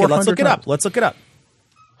Let's like look it up. times. Let's look it up.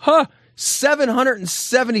 Huh?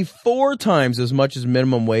 774 times as much as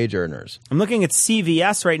minimum wage earners. I'm looking at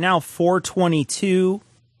CVS right now, 422.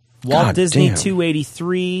 Walt Disney, damn.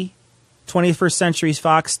 283. 21st Century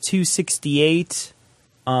Fox, 268.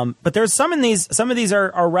 But there's some of these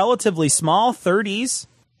are relatively small, 30s.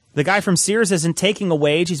 The guy from Sears isn't taking a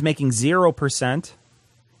wage. He's making 0%.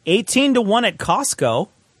 18 to 1 at Costco.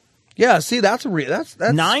 Yeah, see, that's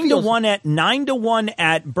 9 to 1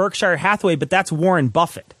 at Berkshire Hathaway, but that's Warren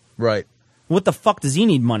Buffett. Right. What the fuck does he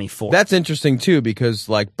need money for? That's interesting too, because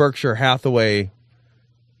like Berkshire Hathaway,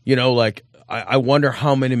 you know, like I wonder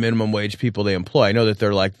how many minimum wage people they employ. I know that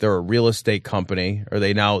they're a real estate company, or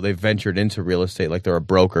they've ventured into real estate, like they're a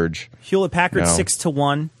brokerage. Hewlett Packard, 6 to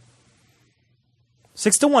 1.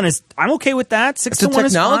 6 to 1 is, I'm okay with that. 6 to 1 is fine.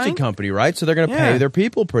 It's a technology company, right? So they're going to pay their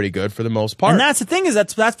people pretty good for the most part. And that's the thing, is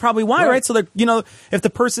that's probably why, right? So you know, if the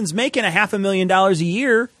person's making $500,000 a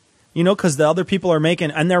year, you know, because the other people are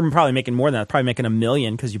making, and they're probably making more than that, probably making $1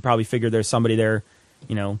 million, because you probably figure there's somebody there,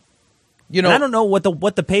 you know. And I don't know what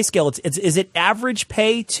the pay scale is it average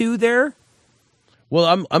pay too there?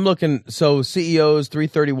 Well, I'm looking. So CEOs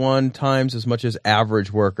 331 times as much as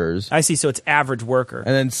average workers. I see. So it's average worker,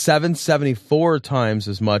 and then 774 times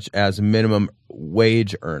as much as minimum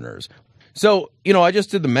wage earners. So you know, I just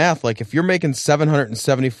did the math. Like if you're making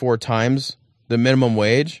 774 times the minimum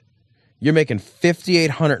wage, you're making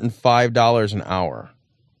 $5,805 an hour.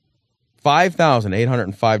 $5,805 an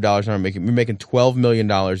hour. You're making $12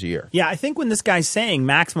 million a year. Yeah, I think when this guy's saying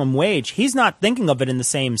maximum wage, he's not thinking of it in the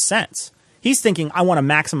same sense. He's thinking, I want to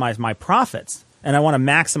maximize my profits, and I want to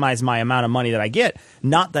maximize my amount of money that I get,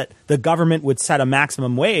 not that the government would set a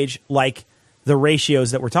maximum wage like the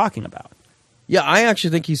ratios that we're talking about. Yeah, I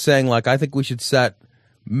actually think he's saying, like, I think we should set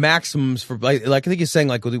maximums for, like I think he's saying,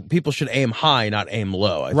 like, people should aim high, not aim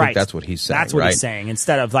low. I think that's what he's saying. That's what he's saying.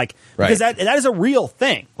 Instead of, like, because that is a real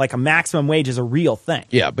thing. Like, a maximum wage is a real thing.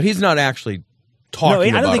 Yeah, but he's not actually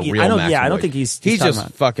talking about a real maximum wage. I don't think he's just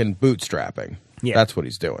about fucking bootstrapping. Yeah. That's what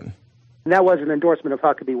he's doing. And that was an endorsement of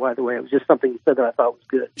Huckabee, by the way. It was just something he said that I thought was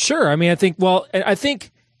good. Sure. I mean, I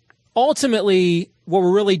think ultimately what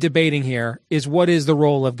we're really debating here is what is the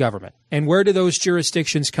role of government and where do those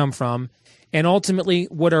jurisdictions come from? And ultimately,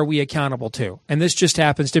 what are we accountable to? And this just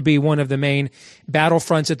happens to be one of the main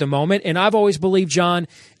battlefronts at the moment. And I've always believed, John,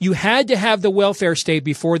 you had to have the welfare state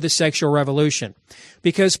before the sexual revolution.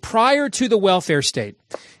 Because prior to the welfare state,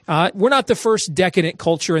 we're not the first decadent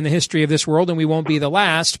culture in the history of this world, and we won't be the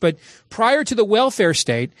last. But prior to the welfare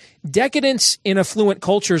state, decadence in affluent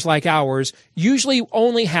cultures like ours usually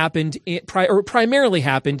only happened, or primarily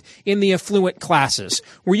happened in the affluent classes,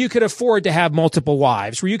 where you could afford to have multiple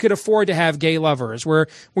wives, where you could afford to have gay lovers, where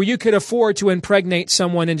you could afford to impregnate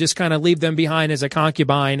someone and just kind of leave them behind as a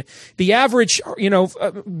concubine. The average,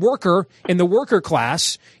 worker in the worker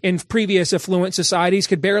class in previous affluent societies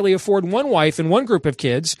could barely afford one wife and one group of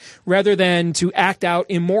kids, rather than to act out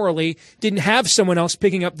immorally, didn't have someone else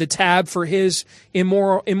picking up the tab for his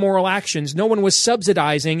immoral actions. No one was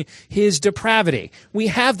subsidizing his depravity. We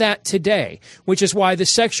have that today, which is why the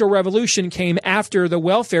sexual revolution came after the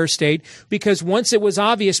welfare state, because once it was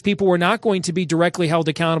obvious people were not going to be directly held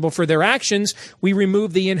accountable for their actions, we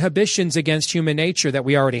removed the inhibitions against human nature that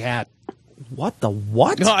we already had. What the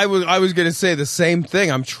what? No, I was going to say the same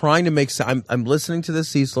thing. I'm trying to make I'm listening to this,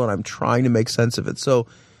 Cecil, and I'm trying to make sense of it. So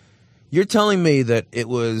you're telling me that it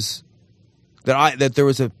was that there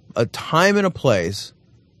was a time and a place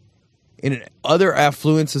in other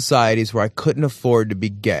affluent societies where I couldn't afford to be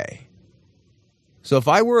gay. So if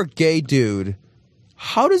I were a gay dude,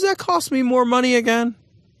 how does that cost me more money again?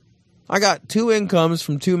 I got 2 incomes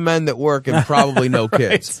from 2 men that work and probably no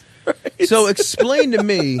kids. Right. So explain to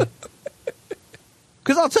me,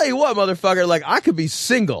 because I'll tell you what, motherfucker, like, I could be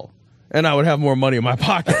single and I would have more money in my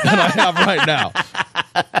pocket than I have right now.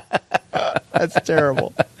 That's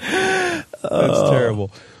terrible. That's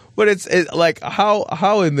terrible. But it's like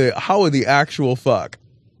how in the actual fuck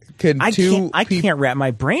can I can't wrap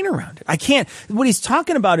my brain around it. I can't. What he's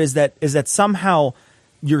talking about is that somehow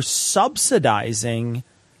you're subsidizing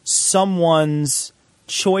someone's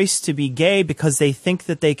choice to be gay because they think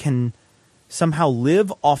that they can somehow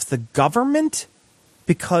live off the government.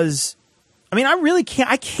 Because, I mean,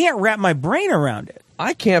 I can't wrap my brain around it.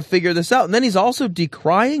 I can't figure this out. And then he's also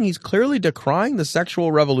he's clearly decrying the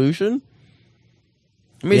sexual revolution.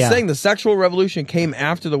 I mean, he's saying the sexual revolution came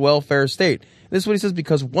after the welfare state. This is what he says,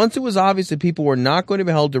 because once it was obvious that people were not going to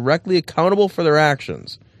be held directly accountable for their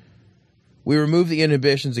actions, we removed the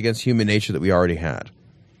inhibitions against human nature that we already had.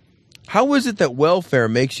 How is it that welfare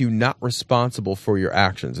makes you not responsible for your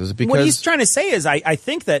actions? Is it because... What he's trying to say is, I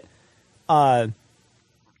think that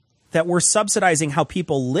that we're subsidizing how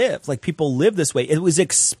people live. Like, people live this way. It was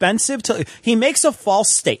expensive to... He makes a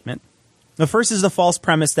false statement. The first is the false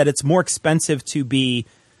premise that it's more expensive to be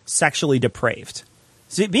sexually depraved.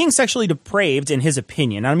 So being sexually depraved, in his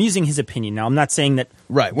opinion, and I'm using his opinion now, I'm not saying that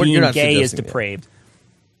being gay is depraved.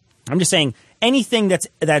 I'm just saying anything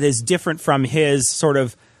that is different from his sort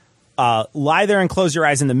of lie there and close your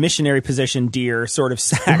eyes in the missionary position, dear, sort of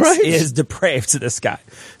sex is depraved to this guy.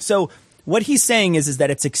 So what he's saying is that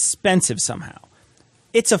it's expensive somehow.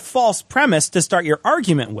 It's a false premise to start your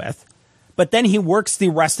argument with, but then he works the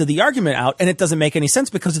rest of the argument out, and it doesn't make any sense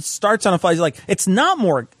because it starts on a fuzzy, like, it's not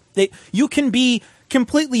more. You can be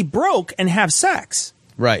completely broke and have sex.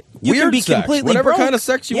 Right. You Weird can be sex. completely whatever broke. Kind of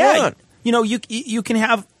sex you want. You know, you can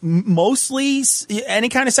have mostly any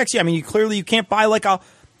kind of sex. I mean, you can't buy like a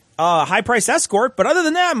high price escort, but other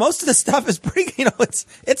than that, most of the stuff is pretty.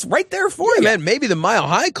 It's right there for you. Man, maybe the Mile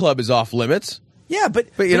High Club is off limits. Yeah, but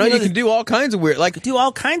you can do all kinds of weird, do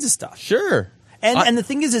all kinds of stuff. Sure. And the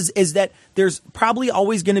thing is that there's probably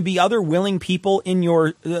always going to be other willing people in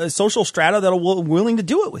your social strata that are willing to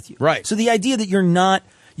do it with you. Right. So the idea that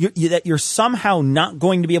you're somehow not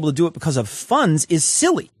going to be able to do it because of funds is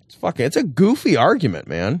silly. It's a goofy argument,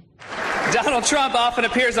 man. Donald Trump often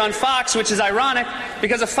appears on Fox, which is ironic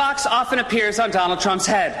because a fox often appears on Donald Trump's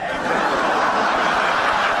head.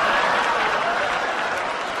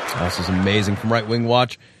 This is amazing from Right Wing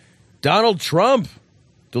Watch. Donald Trump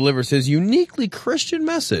delivers his uniquely Christian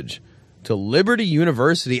message to Liberty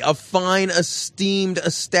University, a fine, esteemed,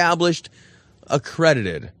 established,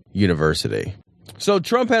 accredited university. So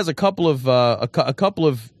Trump has a couple of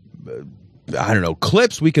I don't know,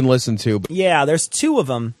 clips we can listen to. Yeah, there's two of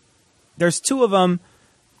them.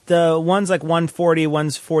 The the one's like 140,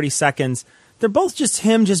 one's 40 seconds. They're both just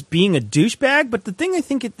him just being a douchebag. But the thing I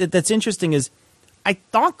think that's interesting is I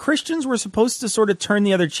thought Christians were supposed to sort of turn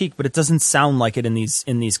the other cheek, but it doesn't sound like it in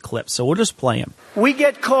these clips. So we'll just play him. We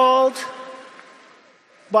get called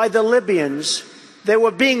by the Libyans. They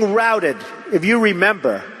were being routed, if you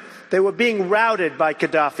remember. They were being routed by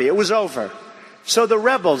Gaddafi. It was over. So the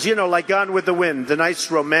rebels, like Gone with the Wind, the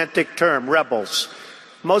nice romantic term, rebels.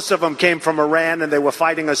 Most of them came from Iran and they were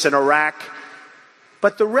fighting us in Iraq.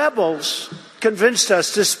 But the rebels convinced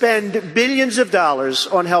us to spend billions of dollars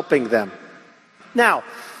on helping them. Now,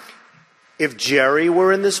 if Jerry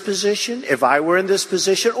were in this position, if I were in this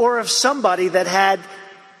position, or if somebody that had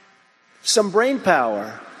some brain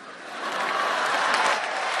power,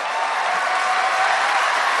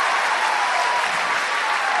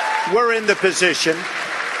 we're in the position.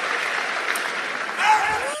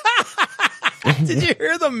 Did you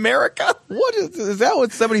hear the America? What is that?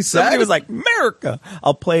 What somebody said? Somebody was like, America.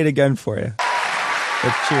 I'll play it again for you.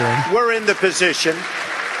 They're cheering. We're in the position.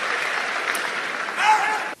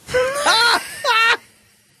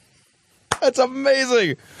 That's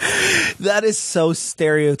amazing. That is so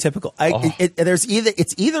stereotypical.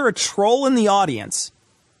 It's either a troll in the audience,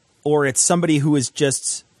 or it's somebody who is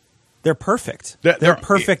just. They're perfect. They're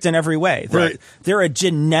perfect in every way. They're a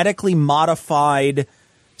genetically modified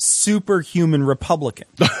superhuman Republican.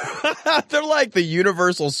 They're like the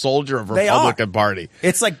universal soldier of Republican Party.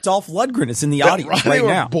 It's like Dolph Lundgren is in the audience right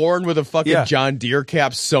now. Born with a fucking John Deere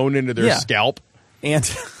cap sewn into their scalp. And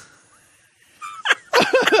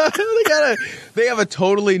they have a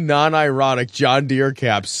totally non-ironic John Deere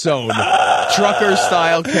cap sewn. Trucker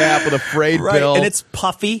style cap with a frayed bill. And it's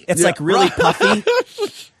puffy. It's like really puffy.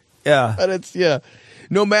 Yeah. And it's,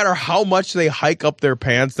 no matter how much they hike up their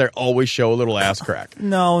pants, they always show a little ass crack.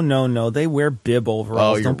 No. They wear bib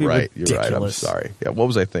overalls. Oh, Don't be ridiculous. You're right. I'm sorry. Yeah, what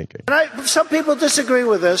was I thinking? And some people disagree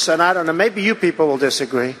with this, and I don't know, maybe you people will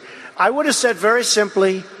disagree. I would have said very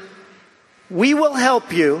simply, we will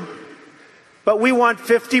help you, but we want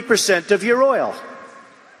 50% of your oil.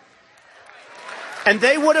 And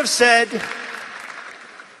they would have said,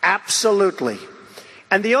 absolutely.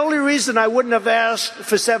 And the only reason I wouldn't have asked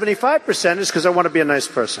for 75% is because I want to be a nice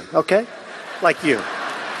person, okay? Like you.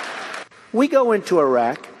 We go into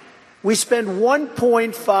Iraq. We spend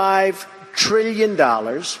 $1.5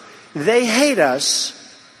 trillion. They hate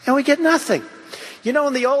us, and we get nothing. In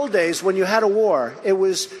the old days, when you had a war, it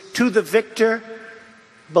was to the victor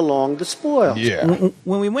belonged the spoils. Yeah.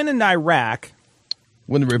 When we went into Iraq...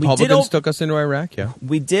 When the Republicans took us into Iraq,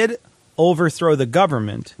 we did overthrow the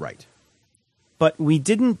government. Right. But we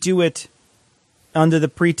didn't do it under the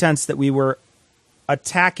pretense that we were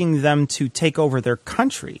attacking them to take over their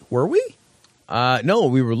country, were we? No,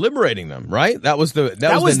 we were liberating them, right? That was the narrative.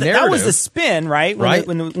 That was the spin, right?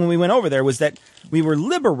 When we went over there, was that we were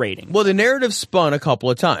liberating. Well, the narrative spun a couple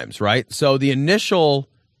of times, right? So the initial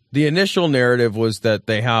narrative was that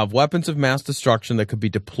they have weapons of mass destruction that could be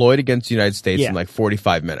deployed against the United States in like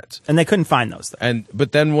 45 minutes, and they couldn't find those.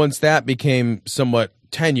 But then once that became somewhat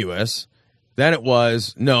tenuous. Then it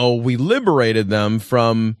was, no, we liberated them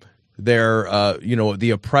from their,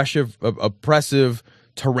 the oppressive,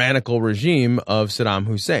 tyrannical regime of Saddam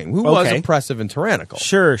Hussein, who was oppressive and tyrannical.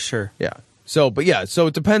 Sure. Yeah. So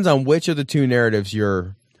it depends on which of the two narratives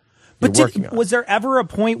you're working on. Was there ever a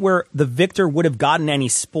point where the victor would have gotten any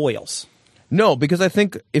spoils? No, because I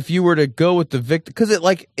think if you were to go with the victor, because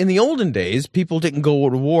in the olden days, people didn't go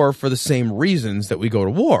to war for the same reasons that we go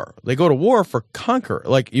to war. They go to war for conquer.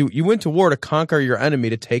 Like you went to war to conquer your enemy,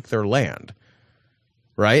 to take their land,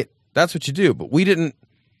 right? That's what you do. But we didn't.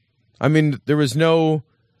 I mean, there was no,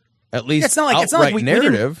 at least outright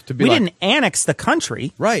narrative to be. We didn't annex the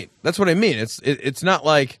country, right? That's what I mean. It's not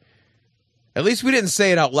like. At least we didn't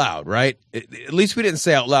say it out loud, right? At least we didn't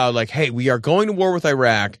say out loud like, "Hey, we are going to war with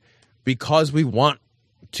Iraq." Because we want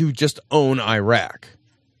to just own Iraq,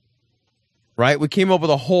 right? We came up with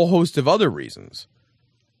a whole host of other reasons.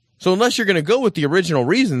 So unless you're going to go with the original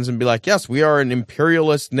reasons and be like, yes, we are an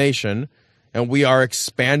imperialist nation and we are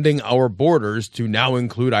expanding our borders to now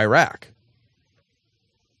include Iraq,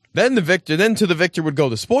 then to the victor would go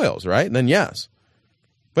the spoils, right? And then yes.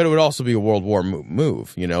 But it would also be a World War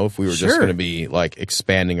move, if we were just going to be like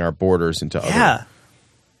expanding our borders into other. Yeah.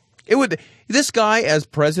 It would. This guy as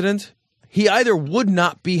president, he either would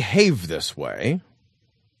not behave this way,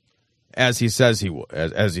 as he says he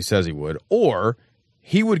would, or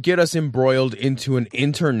he would get us embroiled into an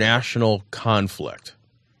international conflict,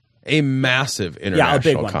 a massive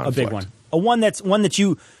international conflict, a big one, one that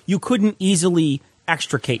you couldn't easily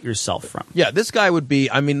extricate yourself from. Yeah, this guy would be.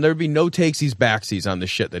 I mean, there'd be no takesies backsies on the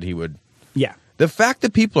shit that he would. Yeah. The fact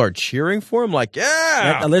that people are cheering for him, like,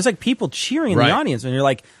 yeah. There's like people cheering in the audience, and you're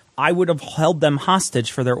like, I would have held them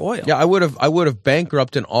hostage for their oil. Yeah, I would have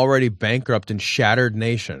bankrupted an already bankrupt and shattered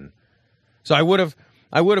nation. So I would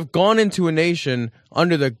have gone into a nation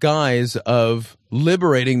under the guise of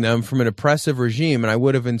liberating them from an oppressive regime, and I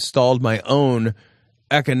would have installed my own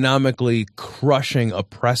economically crushing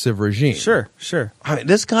oppressive regime. Sure. I mean,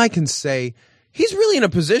 this guy can say, he's really in a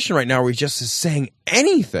position right now where he just is saying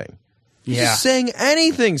anything. He's just saying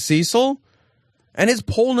anything, Cecil. And his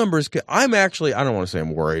poll numbers, I don't want to say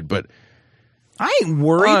I'm worried, but I ain't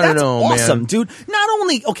worried. That's awesome, man. Dude. Not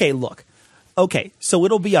only, so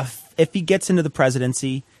it'll be if he gets into the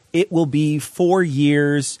presidency, it will be 4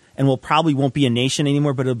 years, and we'll probably won't be a nation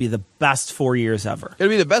anymore, but it'll be the best 4 years ever. It'll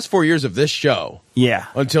be the best 4 years of this show. Yeah.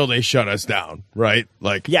 Until they shut us down, right?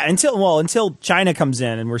 Like, yeah, until China comes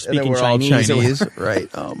in and we're speaking and we're Chinese. All Chinese. Right.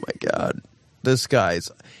 Oh my God.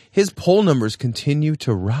 His poll numbers continue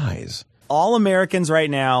to rise. All Americans right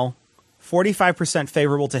now, 45%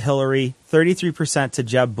 favorable to Hillary, 33% to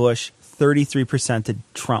Jeb Bush, 33% to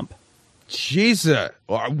Trump. Jesus.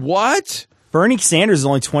 What? Bernie Sanders is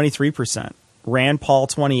only 23%. Rand Paul,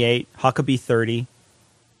 28%. Huckabee, 30%.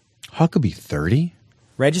 Huckabee, 30%?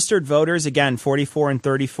 Registered voters, again, 44 and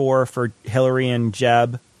 34 for Hillary and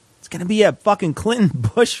Jeb. It's going to be a fucking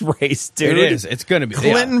Clinton-Bush race, dude. It is. It's going to be.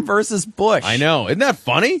 Clinton versus Bush. I know. Isn't that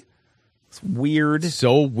funny? It's weird.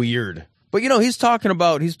 So weird. But, he's talking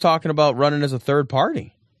about running as a third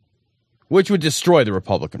party, which would destroy the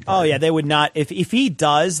Republican Party. Oh, yeah, they would not. If he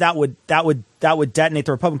does, that would detonate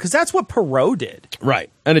the Republican, because that's what Perot did.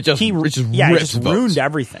 Right. And it just ruined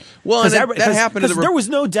everything. Well, and that happened to there was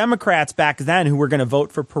no Democrats back then who were going to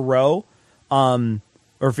vote for Perot,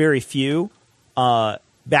 or very few.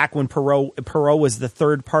 Back when Perot was the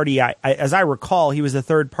third party, as I recall, he was the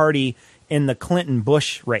third party in the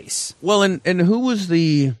Clinton-Bush race. Well, and who was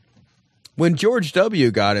when George W.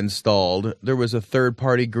 got installed, there was a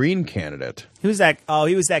third-party Green candidate. Who's that? Oh,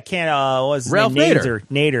 he was that candidate. What was his Ralph name? Nader.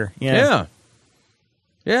 Nader. Yeah.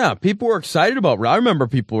 Yeah. People were excited about. I remember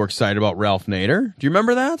people were excited about Ralph Nader. Do you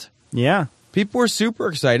remember that? Yeah. People were super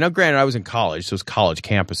excited. Now, granted, I was in college, so college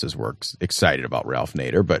campuses were excited about Ralph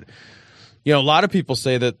Nader. But a lot of people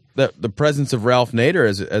say that the presence of Ralph Nader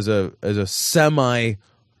as a semi,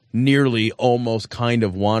 nearly, almost kind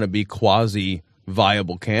of wannabe quasi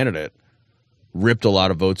viable candidate ripped a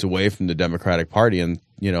lot of votes away from the Democratic Party and,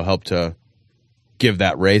 helped to give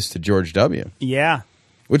that race to George W. Yeah.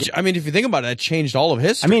 Which, I mean, if you think about it, that changed all of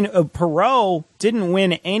history. I mean, Perot didn't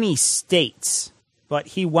win any states, but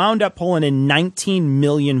he wound up pulling in 19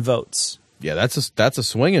 million votes. Yeah, that's a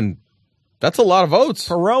swinging. That's a lot of votes.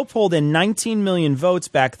 Perot pulled in 19 million votes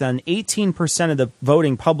back then. 18% of the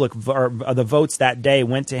voting public, or the votes that day,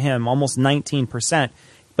 went to him, almost 19%,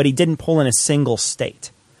 but he didn't pull in a single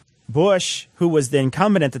state. Bush, who was the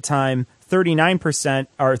incumbent at the time, 39%,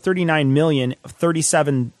 or 39 million,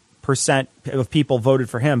 37% of people voted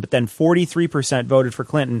for him, but then 43% voted for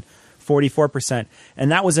Clinton, 44%. And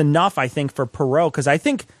that was enough, I think, for Perot, because I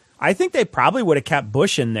think they probably would have kept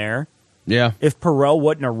Bush in there. Yeah. If Perot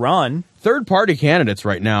wouldn't have run. Third party candidates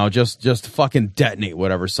right now just fucking detonate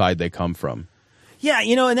whatever side they come from. Yeah,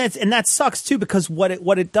 and that sucks too, because what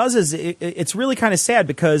it does is it's really kind of sad,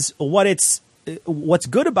 because what's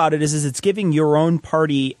good about it is it's giving your own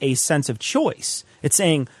party a sense of choice. It's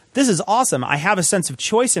saying, this is awesome. I have a sense of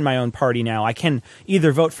choice in my own party now. I can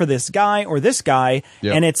either vote for this guy or this guy.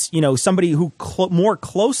 Yep. And it's, somebody who more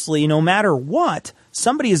closely, no matter what,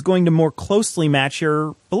 somebody is going to more closely match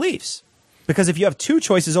your beliefs. Because if you have two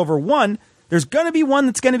choices over one, there's going to be one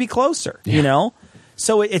that's going to be closer,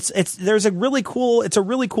 So it's a really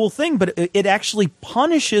cool thing, but it actually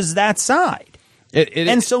punishes that side.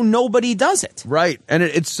 And so nobody does it. Right. And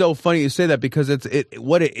it's so funny you say that, because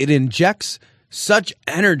it injects such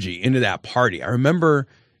energy into that party. I remember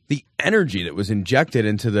the energy that was injected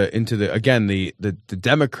into the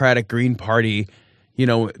Democratic Green Party,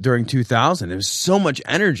 during 2000. There was so much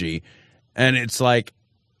energy, and it's like,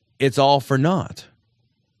 it's all for naught.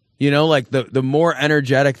 Like the more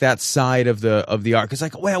energetic that side of the arc, because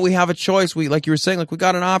like, well, we have a choice. We, like you were saying, like, we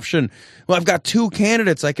got an option. Well, I've got two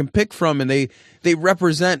candidates I can pick from, and they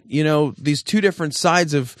represent, these two different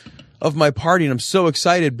sides of my party, and I'm so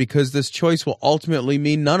excited because this choice will ultimately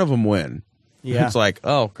mean none of them win. Yeah. It's like,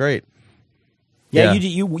 oh, great. Yeah.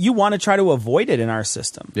 You want to try to avoid it in our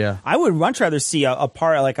system. Yeah. I would much rather see a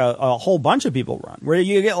whole bunch of people run, where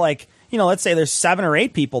you get like, let's say there's 7 or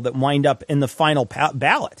 8 people that wind up in the final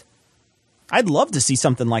ballot. I'd love to see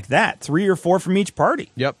something like that. 3 or 4 from each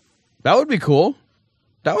party. Yep. That would be cool.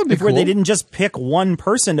 That would be where cool. they didn't just pick one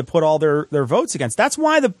person to put all their votes against. That's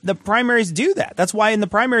why the primaries do that. That's why in the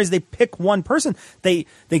primaries they pick one person. They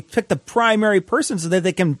pick the primary person so that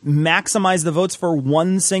they can maximize the votes for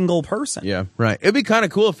one single person. Yeah, right. It'd be kind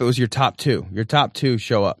of cool if it was your top two. Your top two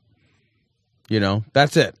show up. You know,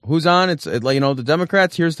 that's it. Who's on? It's like, you know, the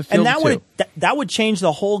Democrats. Here's the field. And that would change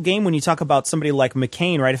the whole game when you talk about somebody like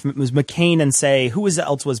McCain, right? If it was McCain and say who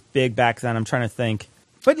else was big back then? I'm trying to think.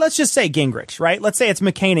 But let's just say Gingrich, right? Let's say it's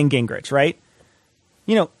McCain and Gingrich, right?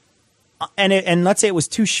 You know, and let's say it was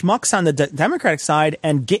two schmucks on the Democratic side,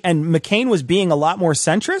 and McCain was being a lot more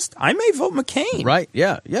centrist. I may vote McCain. Right?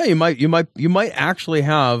 Yeah. You might actually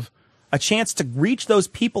have a chance to reach those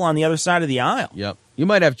people on the other side of the aisle. Yep. You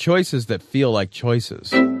might have choices that feel like choices.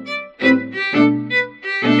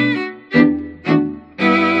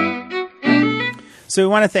 So we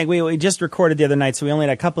want to thank. We just recorded the other night, so we only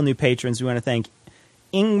had a couple new patrons. We want to thank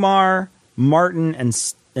Ingmar, Martin,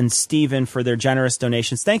 and Steven for their generous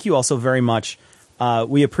donations. Thank you all so very much.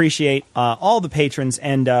 We appreciate all the patrons,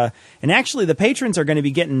 and actually the patrons are going to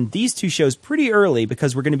be getting these two shows pretty early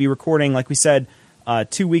because we're going to be recording, like we said,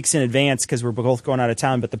 2 weeks in advance because we're both going out of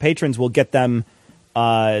town. But the patrons will get them.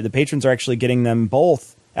 The patrons are actually getting them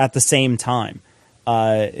both at the same time.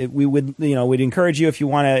 We'd encourage you if you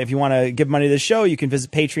want to give money to the show, you can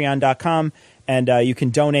visit patreon.com. And you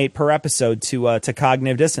can donate per episode to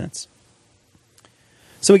Cognitive Dissonance.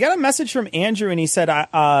 So we got a message from Andrew, and he said,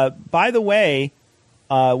 by the way,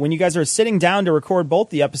 when you guys are sitting down to record both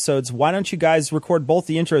the episodes, why don't you guys record both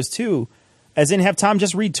the intros too? As in have Tom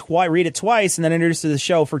just read it twice and then introduce the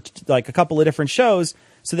show for like a couple of different shows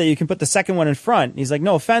so that you can put the second one in front. And he's like,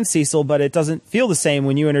 no offense, Cecil, but it doesn't feel the same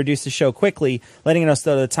when you introduce the show quickly, letting us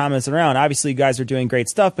know that Tom isn't around. Obviously, you guys are doing great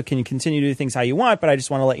stuff, but can you continue to do things how you want? But I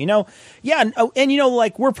just want to let you know. Yeah, and you know,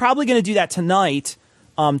 like, we're probably going to do that tonight.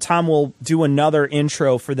 Tom will do another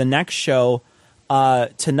intro for the next show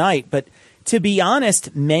tonight. But to be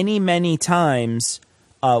honest, many, many times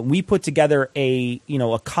we put together a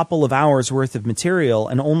couple of hours worth of material,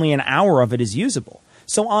 and only an hour of it is usable.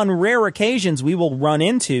 So on rare occasions, we will run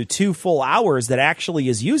into 2 full hours that actually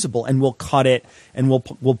is usable, and we'll cut it and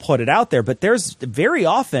we'll put it out there. But there's very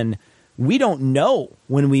often we don't know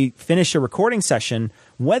when we finish a recording session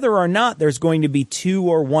whether or not there's going to be 2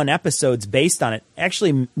 or 1 episodes based on it.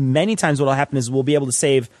 Actually, many times what will happen is we'll be able to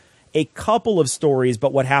save a couple of stories,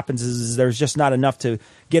 but what happens is there's just not enough to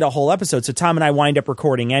get a whole episode. So Tom and I wind up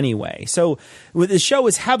recording anyway. So the show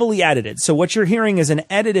is heavily edited. So what you're hearing is an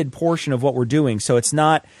edited portion of what we're doing. So it's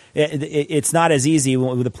not as easy.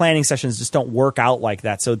 The planning sessions just don't work out like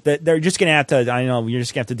that. So they're just going to have to, I know, you're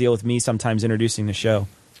just going to have to deal with me sometimes introducing the show.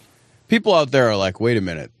 People out there are like, wait a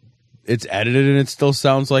minute, it's edited and it still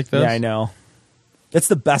sounds like this? Yeah, I know. That's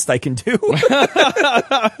the best I can do.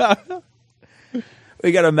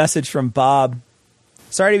 We got a message from Bob.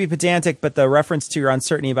 Sorry to be pedantic, but the reference to your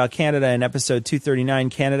uncertainty about Canada in episode 239,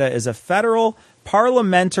 Canada is a federal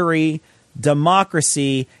parliamentary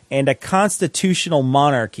democracy and a constitutional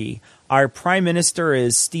monarchy. Our prime minister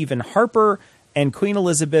is Stephen Harper, and Queen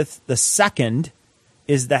Elizabeth II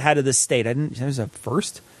is the head of the state. There's a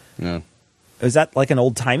first? No. Is that like an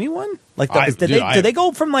old-timey one? Like, did they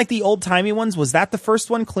go from like the old-timey ones? Was that the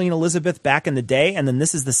first one, Queen Elizabeth, back in the day, and then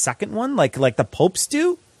this is the second one, like the popes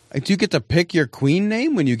do? Do you get to pick your queen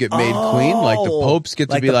name when you get made queen? Like the popes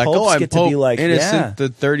get to be like, oh, I'm Pope Innocent the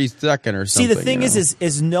 32nd or something. See, the thing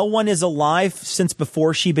is no one is alive since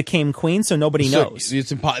before she became queen, so nobody knows.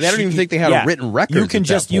 It's impossible. I don't even think they had a written record. You can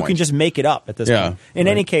just make it up at this point. In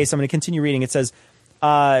any case, I'm going to continue reading. It says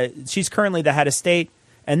she's currently the head of state.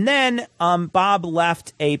 And then Bob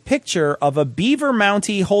left a picture of a beaver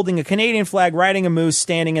mountie holding a Canadian flag, riding a moose,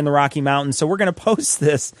 standing in the Rocky Mountains. So we're going to post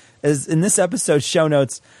this as in this episode's show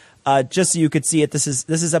notes, just so you could see it. This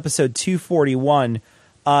is episode 241.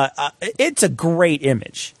 It's a great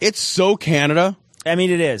image. It's so Canada. I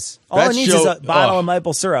mean, it is. All it needs is a bottle of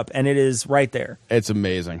maple syrup, and it is right there. It's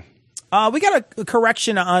amazing. We got a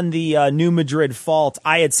correction on the New Madrid fault.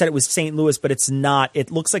 I had said it was St. Louis, but it's not.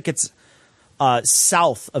 It looks like it's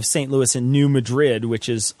south of St. Louis in New Madrid, which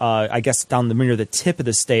is, I guess, down near the tip of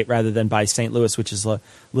the state rather than by St. Louis, which is a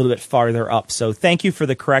little bit farther up. So thank you for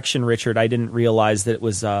the correction, Richard. I didn't realize that it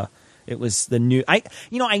was the new. I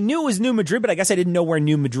knew it was New Madrid, but I guess I didn't know where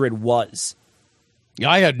New Madrid was.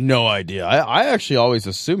 Yeah, I had no idea. I actually always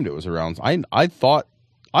assumed it was around. I thought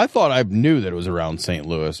I knew that it was around St.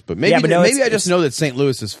 Louis, but maybe I just know that St.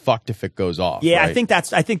 Louis is fucked if it goes off. Yeah, right? I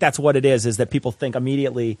think that's what it is that people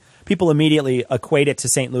immediately equate it to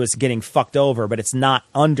St. Louis getting fucked over, but it's not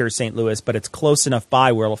under St. Louis, but it's close enough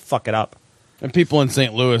by where it'll fuck it up. And people in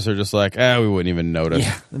St. Louis are just like, we wouldn't even notice.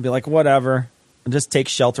 Yeah, they'd be like, whatever. and just take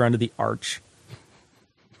shelter under the arch.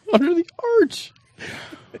 Under the arch.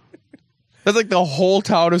 That's like the whole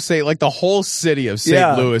town of St. Like the whole city of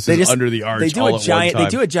St. Louis is under the arch. They do all a at giant. one They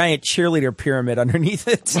time. do a giant cheerleader pyramid underneath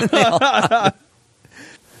it.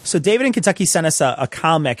 So David in Kentucky sent us a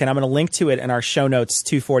comic, and I'm going to link to it in our show notes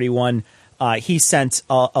 241. He sent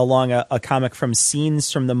along a comic from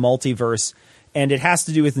Scenes from the Multiverse, and it has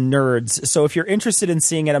to do with nerds. So if you're interested in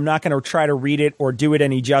seeing it, I'm not going to try to read it or do it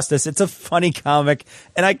any justice. It's a funny comic,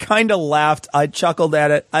 and I kind of laughed. I chuckled at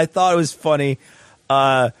it. I thought it was funny.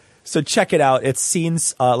 So check it out. It's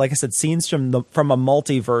scenes, like I said, scenes from a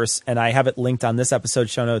multiverse, and I have it linked on this episode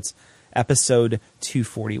show notes, episode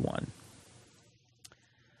 241.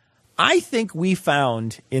 I think we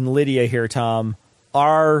found in Lydia here, Tom,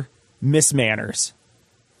 our Miss Manners.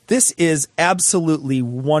 This is absolutely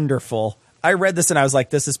wonderful. I read this and I was like,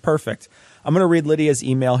 this is perfect. I'm going to read Lydia's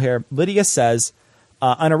email here. Lydia says,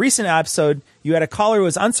 on a recent episode, you had a caller who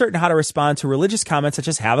was uncertain how to respond to religious comments such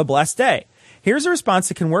as "have a blessed day." Here's a response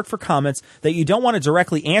that can work for comments that you don't want to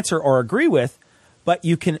directly answer or agree with, but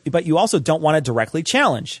you also don't want to directly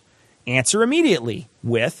challenge. Answer immediately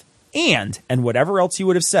with and whatever else you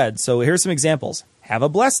would have said. So here's some examples. Have a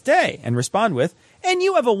blessed day, and respond with, and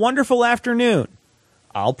you have a wonderful afternoon.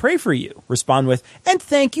 I'll pray for you. Respond with, and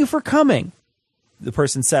thank you for coming. The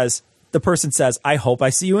person says, I hope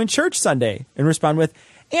I see you in church Sunday, and respond with,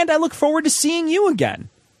 and I look forward to seeing you again.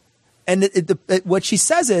 And what she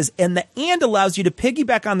says is, and the "and" allows you to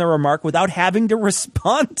piggyback on the remark without having to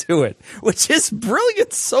respond to it, which is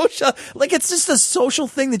brilliant social. Like, it's just a social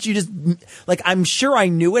thing that you just, like, I'm sure I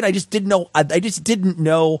knew it. I just didn't know. I just didn't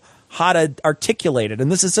know how to articulate it.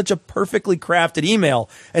 And this is such a perfectly crafted email,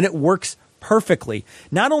 and it works perfectly.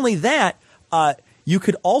 Not only that, you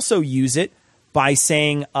could also use it by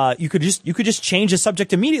saying, you could just change the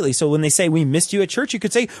subject immediately. So when they say, "We missed you at church," you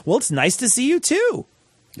could say, "Well, it's nice to see you too."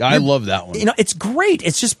 I love that one. You know, it's great.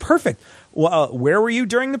 It's just perfect. Well, where were you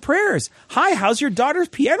during the prayers? Hi, how's your daughter's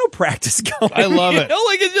piano practice going? I love it.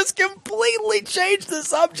 Like, it just completely changed the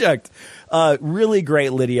subject. Really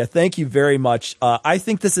great, Lydia. Thank you very much. I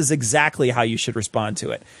think this is exactly how you should respond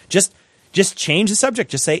to it. Just change the subject.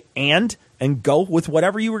 Just say and go with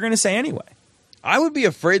whatever you were going to say anyway. I would be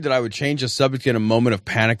afraid that I would change the subject in a moment of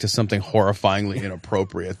panic to something horrifyingly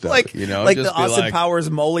inappropriate, though. Like, you know, like just the Austin Powers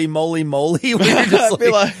 "moly, moly, moly." Where you're just be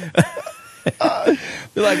like,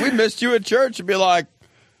 "We missed you at church," and be like,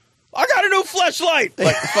 "I got a new fleshlight."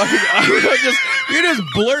 Like, fucking, you just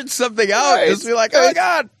blurt something out. Right. Just be like, "Oh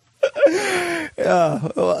God."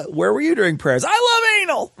 Where were you during prayers? I love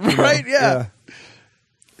anal. Right? Yeah.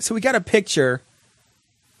 So we got a picture,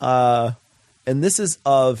 and this is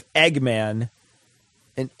of Eggman.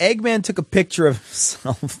 And Eggman took a picture of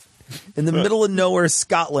himself in the middle of nowhere,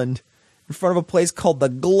 Scotland, in front of a place called the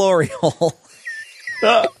Glory Hole.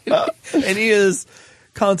 And he is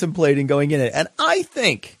contemplating going in it. And I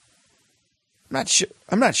think,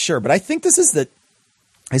 I'm not sure, but I think this is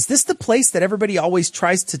is this the place that everybody always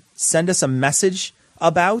tries to send us a message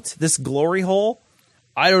about, this Glory Hole?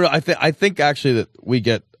 I don't know. I think actually that we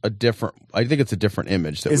get I think it's a different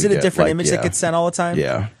image. Is it a different image that gets sent all the time?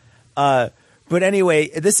 Yeah. But anyway,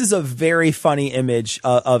 this is a very funny image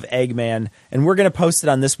of Eggman, and we're going to post it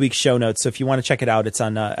on this week's show notes. So if you want to check it out, it's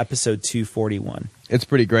on episode 241. It's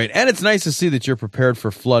pretty great. And it's nice to see that you're prepared for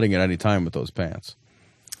flooding at any time with those pants.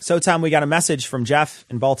 So, Tom, we got a message from Jeff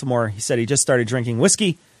in Baltimore. He said he just started drinking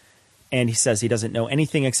whiskey, and he says he doesn't know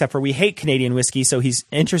anything except for we hate Canadian whiskey, so he's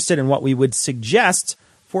interested in what we would suggest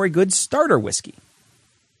for a good starter whiskey.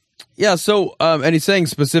 Yeah, so and he's saying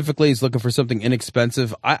specifically he's looking for something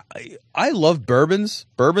inexpensive. I love bourbons.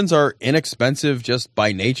 Bourbons are inexpensive just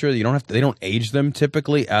by nature. They don't age them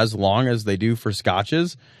typically as long as they do for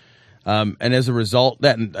scotches. And as a result,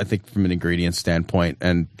 that I think from an ingredient standpoint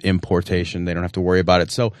and importation, they don't have to worry about it.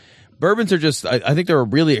 So bourbons are just I think they're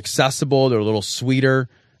really accessible. They're a little sweeter,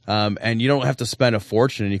 and you don't have to spend a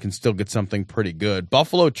fortune, and you can still get something pretty good.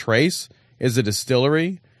 Buffalo Trace is a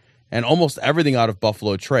distillery. And almost everything out of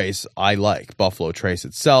Buffalo Trace, I like. Buffalo Trace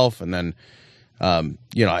itself, and then,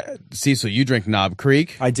 Cecil, you drink Knob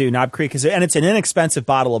Creek. I do. Knob Creek and it's an inexpensive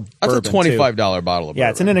bottle of bourbon. That's a $25 bottle of bourbon. Yeah,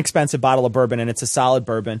 it's an inexpensive bottle of bourbon, and it's a solid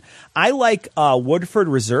bourbon. I like Woodford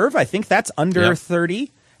Reserve. I think that's under 30.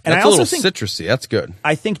 And that's I also a little citrusy. That's good.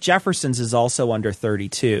 I think Jefferson's is also under 30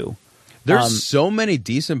 too. There's so many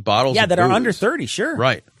decent bottles. Yeah, of that booze. are under 30. Sure.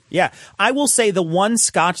 Right. Yeah, I will say the one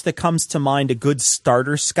scotch that comes to mind, a good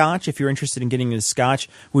starter scotch, if you're interested in getting into scotch,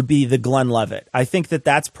 would be the Glenlivet. I think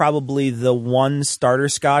that's probably the one starter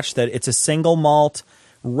scotch that it's a single malt,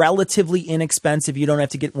 relatively inexpensive. You don't have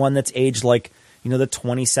to get one that's aged like, the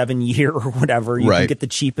 27-year or whatever. You can get the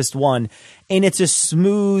cheapest one. And it's a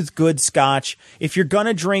smooth, good Scotch. If you're going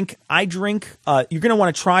to drink, you're going to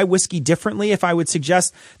want to try whiskey differently. If I would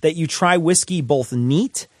suggest that you try whiskey both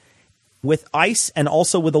neat with ice and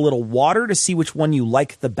also with a little water to see which one you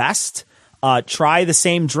like the best. Try the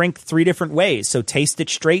same drink 3 different ways. So taste it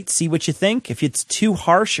straight, see what you think. If it's too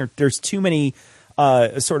harsh or there's too many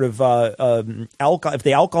alcohol, if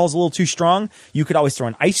the alcohol is a little too strong, you could always throw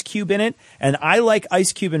an ice cube in it. And I like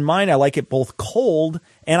ice cube in mine. I like it both cold,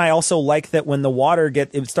 and I also like that when the water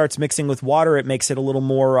it starts mixing with water, it makes it a little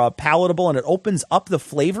more palatable, and it opens up the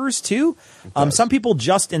flavors too. Some people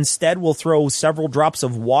just instead will throw several drops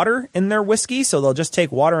of water in their whiskey, so they'll just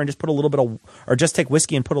take water and just put a little bit or just take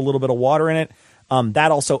whiskey and put a little bit of water in it.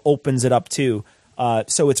 That also opens it up too.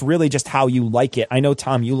 So it's really just how you like it. I know,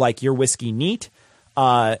 Tom, you like your whiskey neat.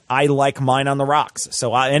 I like mine on the rocks.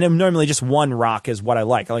 So and normally just one rock is what I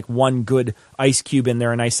like. I like one good ice cube in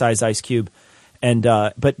there, a nice size ice cube. And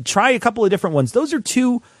but try a couple of different ones. Those are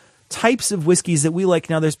 2 types of whiskeys that we like.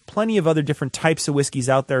 Now there's plenty of other different types of whiskeys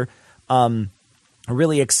out there. A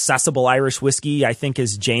really accessible Irish whiskey, I think,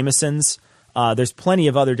 is Jameson's. There's plenty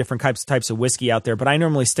of other different types of whiskey out there, but I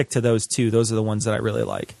normally stick to those 2. Those are the ones that I really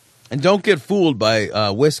like. And don't get fooled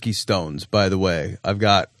by whiskey stones, by the way. I've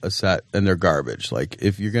got a set, and they're garbage. Like,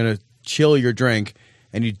 if you're going to chill your drink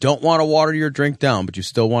and you don't want to water your drink down, but you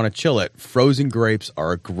still want to chill it, frozen grapes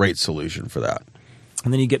are a great solution for that.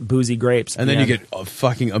 And then you get boozy grapes. And then you get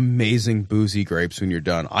fucking amazing boozy grapes when you're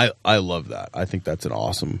done. I love that. I think that's an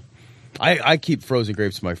awesome... I keep frozen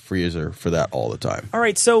grapes in my freezer for that all the time. All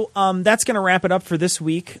right, so that's going to wrap it up for this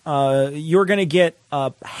week. You're going to get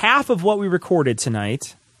half of what we recorded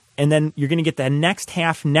tonight, and then you're going to get the next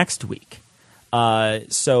half next week.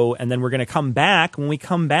 And then we're going to come back. When we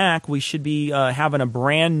come back, we should be having a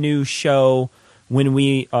brand new show when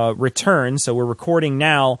we return. So we're recording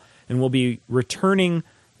now, and we'll be returning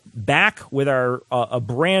back with our a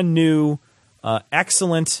brand new,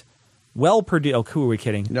 excellent, well-produced. Oh, who are we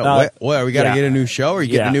kidding? No, we got to get a new show? Or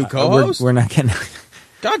you get a new co-host? We're not getting.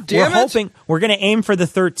 God damn it! We're going to aim for the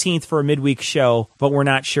 13th for a midweek show, but we're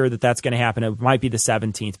not sure that that's going to happen. It might be the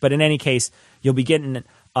 17th, but in any case, you'll be getting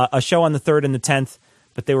a show on the 3rd and the 10th.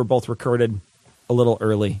 But they were both recorded a little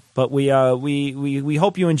early. But we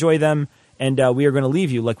hope you enjoy them, and we are going to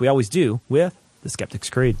leave you like we always do with the Skeptic's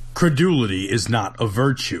Creed. Credulity is not a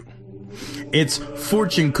virtue. It's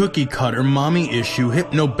fortune cookie cutter, mommy issue,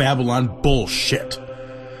 hypno Babylon bullshit.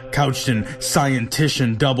 Couched in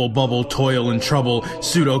scientician, double bubble, toil and trouble,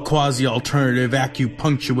 pseudo quasi alternative,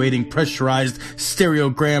 acupunctuating, pressurized,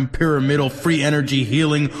 stereogram, pyramidal, free energy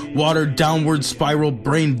healing, watered downward spiral,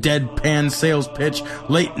 brain deadpan sales pitch,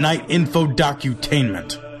 late night info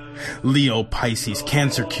docutainment. Leo, Pisces,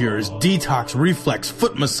 cancer cures, detox, reflex,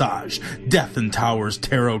 foot massage, death and towers,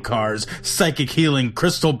 tarot cards, psychic healing,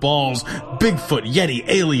 crystal balls, Bigfoot, Yeti,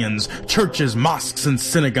 aliens, churches, mosques and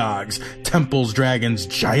synagogues, temples, dragons,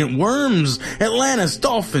 giant worms, Atlantis,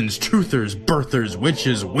 dolphins, truthers, birthers,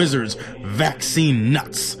 witches, wizards, vaccine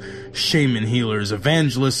nuts, shaman healers,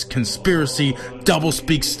 evangelists, conspiracy,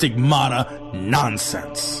 doublespeak, stigmata,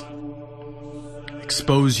 nonsense.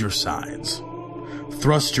 Expose your sides.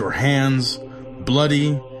 Thrust your hands,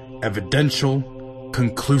 bloody, evidential,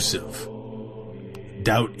 conclusive.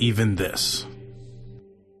 Doubt even this.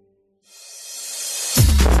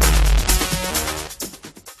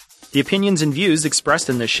 The opinions and views expressed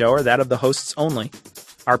in this show are that of the hosts only.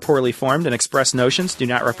 Our poorly formed and expressed notions do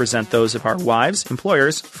not represent those of our wives,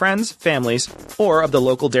 employers, friends, families, or of the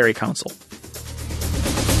local dairy council.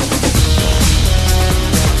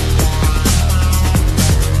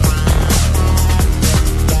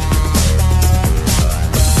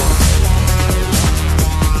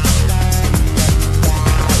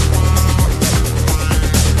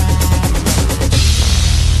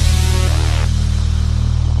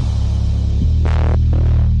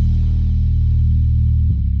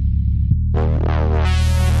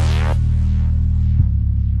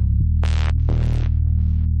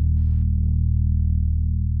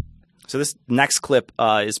 So this next clip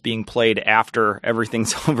is being played after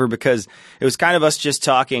everything's over because it was kind of us just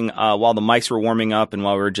talking while the mics were warming up and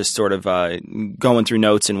while we were just sort of going through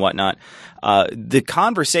notes and whatnot. The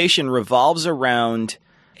conversation revolves around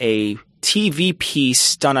a TV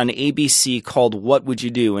piece done on ABC called What Would You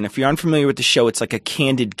Do? And if you're unfamiliar with the show, it's like a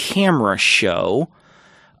candid camera show.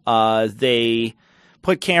 They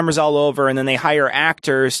put cameras all over and then they hire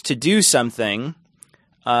actors to do something.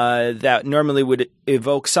 that normally would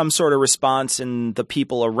evoke some sort of response in the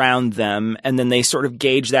people around them, and then they sort of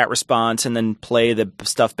gauge that response and then play the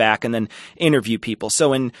stuff back and then interview people.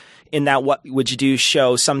 So in that What Would You Do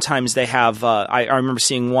show, sometimes they have I remember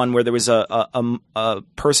seeing one where there was a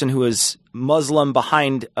person who was Muslim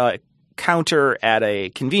behind a counter at a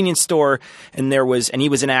convenience store, and he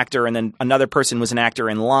was an actor, and then another person was an actor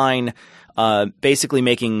in line, basically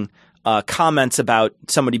making comments about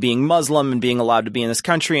somebody being Muslim and being allowed to be in this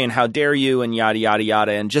country and how dare you and yada, yada,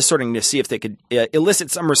 yada, and just sort of to see if they could elicit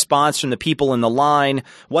some response from the people in the line,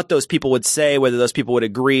 what those people would say, whether those people would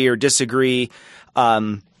agree or disagree.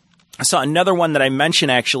 I saw another one that I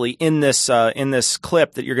mentioned actually in this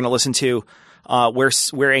clip that you're going to listen to,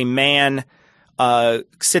 where a man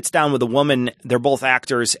sits down with a woman. They're both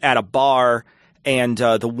actors at a bar. And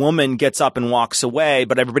the woman gets up and walks away,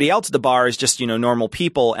 but everybody else at the bar is just, normal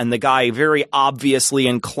people. And the guy very obviously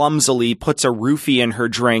and clumsily puts a roofie in her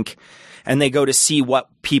drink, and they go to see what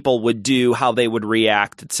people would do, how they would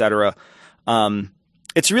react, etc.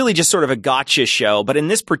 It's really just sort of a gotcha show. But in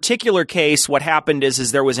this particular case, what happened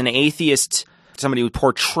is there was an atheist, somebody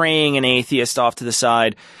portraying an atheist off to the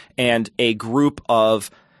side, and a group of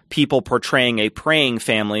people portraying a praying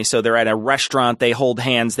family. So they're at a restaurant, they hold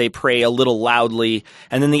hands, they pray a little loudly,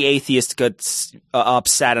 and then the atheist gets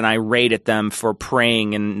upset and irate at them for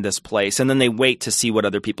praying in this place, and then they wait to see what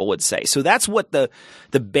other people would say. So that's what the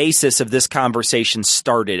basis of this conversation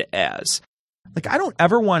started as. Like, I don't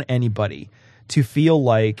ever want anybody to feel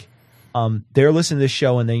like they're listening to this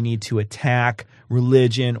show and they need to attack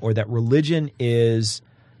religion, or that religion is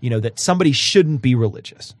that somebody shouldn't be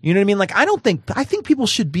religious. You know what I mean? Like, I think people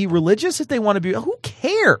should be religious if they want to be. Who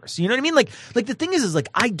cares? You know what I mean? Like the thing is like,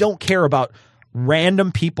 I don't care about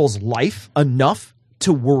random people's life enough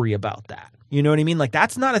to worry about that. You know what I mean? Like,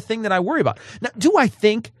 that's not a thing that I worry about. Now, do I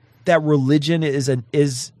think that religion is I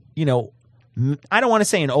don't want to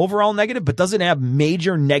say an overall negative, but does it have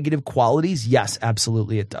major negative qualities? Yes,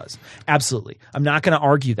 absolutely it does. Absolutely. I'm not going to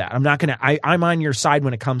argue that. I'm on your side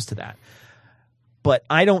when it comes to that. But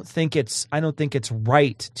I don't think it's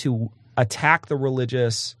right to attack the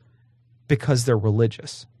religious because they're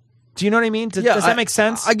religious. Do you know what I mean? Does that make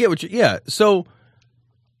sense? I get what you. Yeah. So,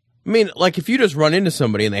 I mean, like, if you just run into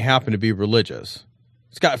somebody and they happen to be religious,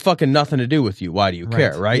 it's got fucking nothing to do with you. Why do you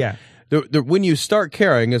care, right? Yeah. When you start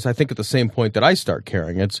caring is, I think, at the same point that I start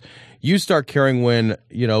caring. It's you start caring when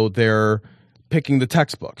they're picking the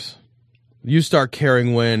textbooks. You start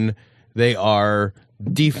caring when they are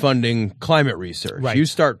defunding climate research. Right. You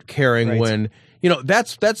start caring when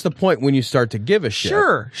that's the point when you start to give a shit.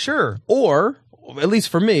 Sure. Or at least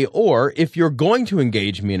for me, or if you're going to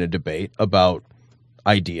engage me in a debate about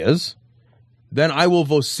ideas, then I will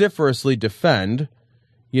vociferously defend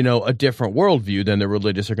a different worldview than the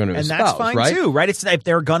religious are going to espouse. And that's fine right? too, right? It's if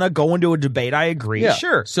they're gonna go into a debate, I agree. Yeah.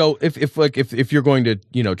 Sure. So if you're going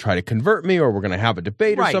to try to convert me, or we're going to have a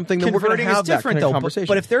debate or something, then we're going to have that kind of conversation.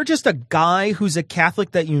 But if they're just a guy who's a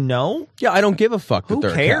Catholic that yeah, I don't give a fuck that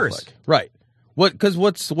they're cares? a Catholic. Right. Because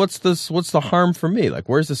what's the harm for me? Like,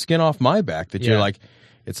 where's the skin off my back that you're like?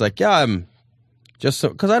 It's like, yeah, I'm just so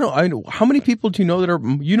because I know how many people do you know that are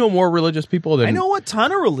more religious people than I know a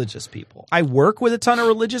ton of religious people. I work with a ton of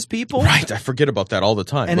religious people. Right, I forget about that all the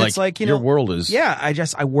time. And it's like your world is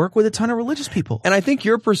I work with a ton of religious people, and I think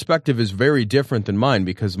your perspective is very different than mine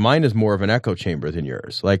because mine is more of an echo chamber than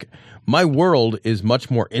yours. Like, my world is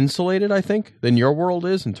much more insulated, I think, than your world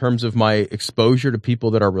is in terms of my exposure to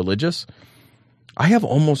people that are religious. I have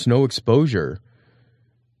almost no exposure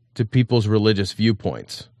to people's religious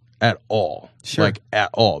viewpoints at all. Sure. Like, at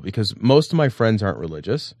all. Because most of my friends aren't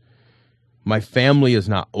religious. My family is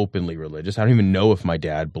not openly religious. I don't even know if my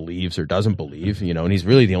dad believes or doesn't believe, and he's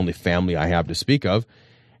really the only family I have to speak of.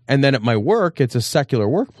 And then at my work, it's a secular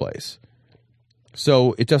workplace.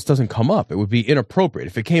 So it just doesn't come up. It would be inappropriate.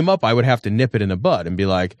 If it came up, I would have to nip it in the bud and be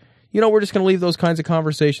like, we're just going to leave those kinds of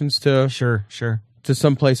conversations to sure to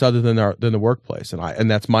someplace other than the workplace,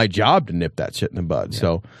 and that's my job to nip that shit in the bud. Yeah.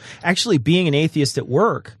 So, actually, being an atheist at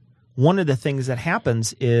work, one of the things that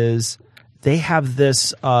happens is they have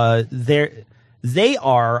this. They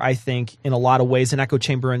are, I think, in a lot of ways, an echo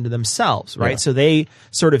chamber into themselves, right? Yeah. So they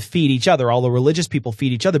sort of feed each other. All the religious people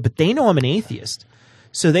feed each other, but they know I'm an atheist,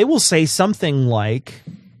 so they will say something like,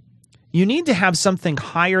 you need to have something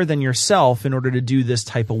higher than yourself in order to do this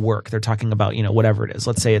type of work. They're talking about, whatever it is.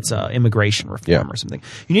 Let's say it's immigration reform or something.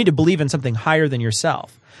 You need to believe in something higher than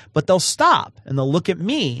yourself. But they'll stop and they'll look at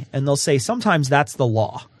me and they'll say, sometimes that's the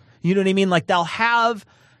law. You know what I mean? Like, they'll have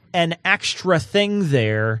an extra thing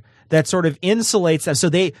there that sort of insulates them. So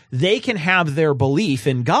they can have their belief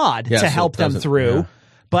in God to help them through. Yeah.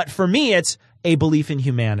 But for me, it's a belief in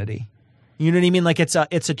humanity. You know what I mean? Like it's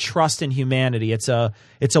a trust in humanity. It's a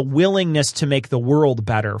willingness to make the world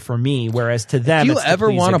better for me. Whereas to them, Do you it's ever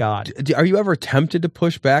to please want a God. Are you ever tempted to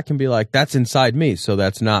push back and be like, "That's inside me, so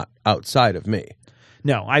that's not outside of me"?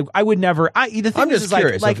 No, I would never. The thing I'm just is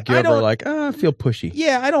curious. like If you I ever don't like, I feel pushy.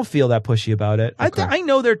 Yeah, I don't feel that pushy about it. Okay. I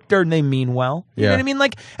know they mean well. You know what I mean?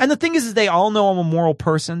 Like, and the thing is they all know I'm a moral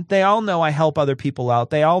person. They all know I help other people out.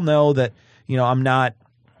 They all know that, I'm not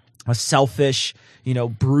a selfish,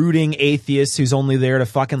 brooding atheist who's only there to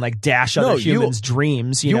fucking like dash other humans'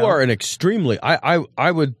 dreams. You know? are an extremely.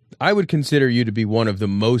 I would consider you to be one of the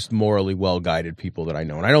most morally well-guided people that I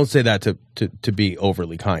know. And I don't say that to be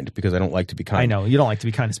overly kind, because I don't like to be kind. I know. You don't like to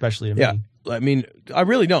be kind, especially to me. Yeah. I mean, I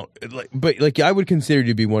really don't. But I would consider you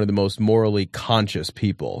to be one of the most morally conscious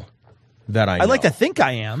people that I know. I like to think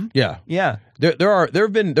I am. Yeah. Yeah. There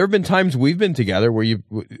have been times we've been together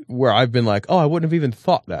where I've been like, oh, I wouldn't have even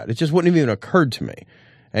thought that. It just wouldn't have even occurred to me.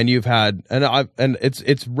 And you've had, and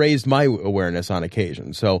it's raised my awareness on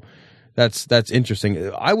occasion. So that's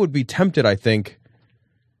interesting. I would be tempted, I think.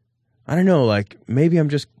 I don't know, like maybe I'm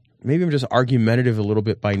just argumentative a little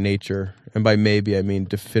bit by nature, and by maybe I mean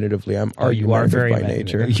definitively. I'm argumentative you are very by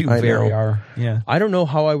nature. You very are. Yeah. I don't know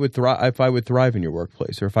how I would thrive, if I would thrive in your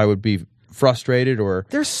workplace, or if I would be frustrated, or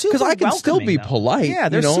they're super because I can still be though. polite. Yeah,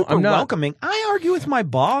 they're super I'm not welcoming. I argue with my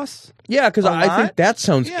boss. Yeah, because I think that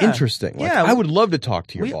sounds interesting. Like, yeah, I would love to talk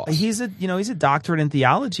to your boss. He's a doctorate in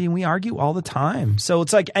theology, and we argue all the time. So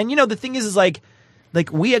it's like, and the thing is like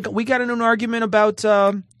we got into an argument about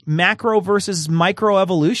macro versus micro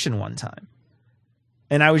evolution one time,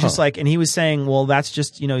 and I was just like, and he was saying, well, that's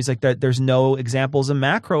just he's like that. There's no examples of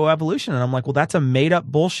macro evolution, and I'm like, well, that's a made up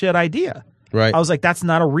bullshit idea. Right. I was like, that's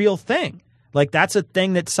not a real thing. Like that's a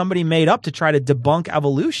thing that somebody made up to try to debunk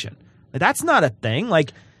evolution. Like, that's not a thing.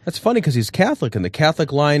 Like. That's funny because he's Catholic, and the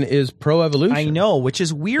Catholic line is pro-evolution. I know, which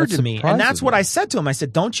is weird to me. And that's what I said to him. I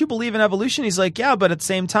said, don't you believe in evolution? He's like, yeah, but at the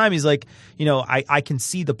same time, he's like, I can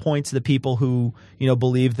see the points of the people who,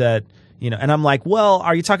 believe that, and I'm like, well,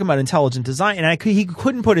 are you talking about intelligent design? And he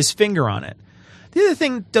couldn't put his finger on it. The other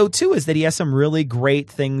thing, though, too, is that he has some really great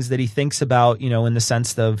things that he thinks about, in the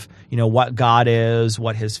sense of, what God is,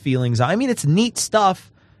 what his feelings are. I mean, it's neat stuff.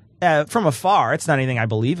 From afar, it's not anything I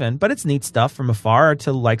believe in, but it's neat stuff from afar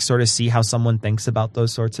to like sort of see how someone thinks about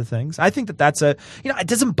those sorts of things. I think that's it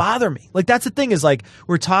doesn't bother me. Like that's the thing is like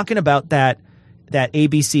we're talking about that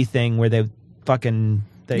ABC thing where they fucking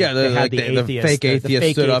they had the fake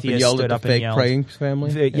atheist stood up and yelled at the fake praying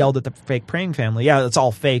family. Yelled at the fake praying family. Yeah, it's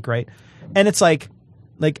all fake, right? And it's like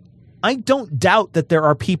I don't doubt that there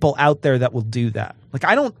are people out there that will do that. Like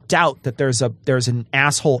I don't doubt that there's an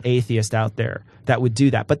asshole atheist out there that would do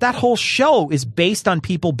that. But that whole show is based on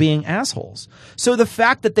people being assholes. So the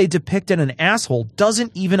fact that they depicted an asshole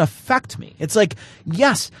doesn't even affect me. It's like,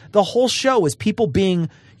 yes, the whole show is people being,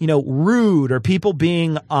 rude or people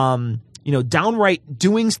being downright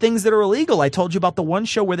doing things that are illegal. I told you about the one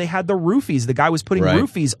show where they had the roofies. The guy was putting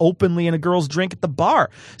roofies openly in a girl's drink at the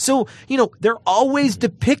bar. So, they're always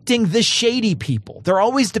depicting the shady people. They're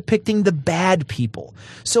always depicting the bad people.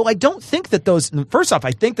 So I don't think that first off,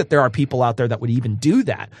 I think that there are people out there that would even do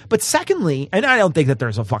that. But secondly, and I don't think that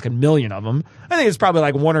there's a fucking million of them. I think there's probably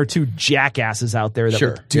like one or two jackasses out there that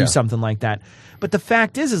would do something like that. But the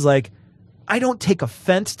fact is like, I don't take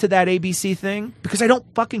offense to that ABC thing because I don't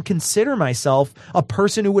fucking consider myself a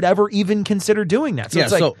person who would ever even consider doing that. So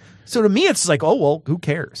it's like, so to me, it's like, oh, well, who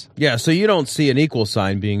cares? Yeah. So you don't see an equal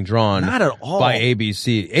sign being drawn not at all by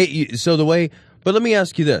ABC. So but let me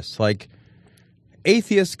ask you this, like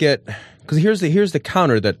atheists get, because here's the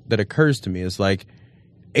counter that occurs to me is like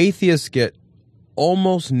atheists get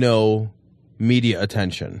almost no media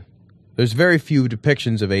attention. There's very few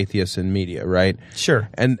depictions of atheists in media, right? Sure.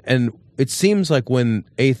 And it seems like when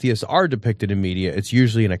atheists are depicted in media, it's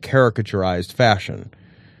usually in a caricaturized fashion.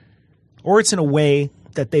 Or it's in a way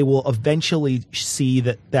that they will eventually see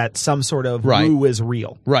that some sort of woo is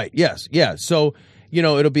real. Right, yes, yeah. So,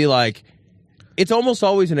 it'll be like, it's almost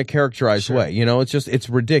always in a characterized way. It's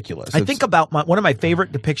ridiculous. I think about one of my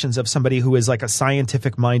favorite depictions of somebody who is like a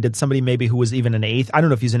scientific-minded, somebody maybe who was even an atheist. I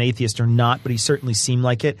don't know if he's an atheist or not, but he certainly seemed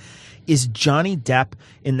like it, is Johnny Depp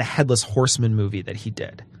in the Headless Horseman movie that he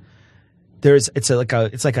did. It's like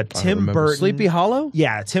a Tim Burton. Sleepy Hollow?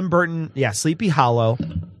 Yeah, Tim Burton. Yeah, Sleepy Hollow.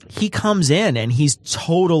 He comes in and he's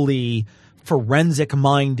totally forensic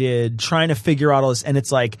minded, trying to figure out all this. And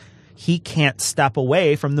it's like he can't step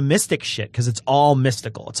away from the mystic shit because it's all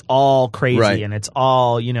mystical. It's all crazy and it's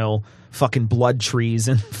all, fucking blood trees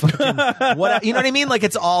and fucking what, you know what I mean? Like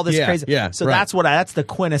it's all this crazy. Yeah, so that's the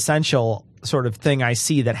quintessential sort of thing I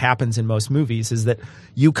see that happens in most movies is that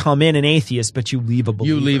you come in an atheist, but you leave a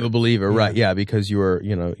believer. You leave a believer, right? Yeah, because you were,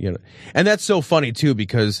 and that's so funny too,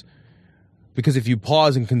 because if you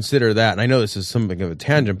pause and consider that, and I know this is something of a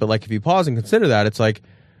tangent, but like if you pause and consider that, it's like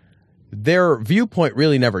their viewpoint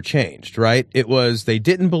really never changed, right? It was they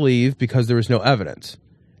didn't believe because there was no evidence.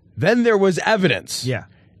 Then there was evidence. Yeah.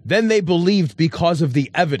 Then they believed because of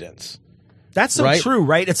the evidence. That's so true,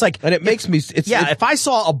 right? It's like, and it makes me. If I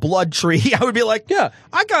saw a blood tree, I would be like, yeah,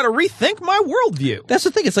 I got to rethink my worldview. That's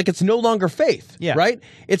the thing. It's like it's no longer faith. Yeah. Right.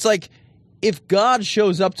 It's like if God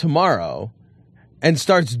shows up tomorrow and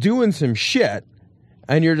starts doing some shit,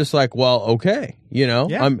 and you're just like, well, okay,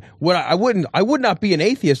 Yeah. I would not be an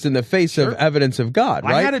atheist in the face of evidence of God.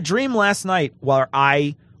 Right. I had a dream last night where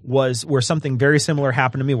where something very similar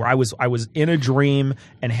happened to me, where I was in a dream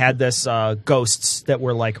and had this ghosts that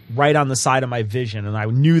were like right on the side of my vision, and I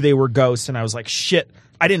knew they were ghosts, and I was like, shit,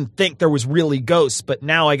 I didn't think there was really ghosts, but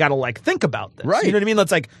now I got to like think about this. Right. You know what I mean?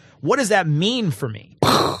 That's like, what does that mean for me?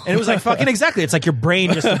 And it was like fucking exactly. It's like your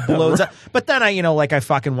brain just blows up. But then I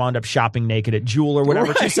fucking wound up shopping naked at Jewel or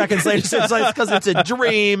whatever 2 seconds later. So it's like, because it's a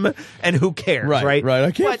dream and who cares, right? Right.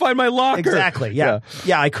 I can't find my locker. Exactly. Yeah.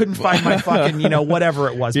 I couldn't find my fucking, whatever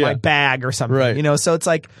it was, my bag or something, right. So it's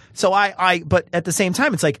like, but at the same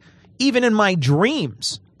time, it's like, even in my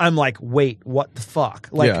dreams, I'm like, wait, what the fuck?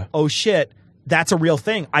 Like, oh shit. That's a real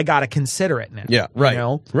thing. I got to consider it now. Yeah,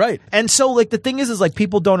 right. Right. And so, like, the thing is like,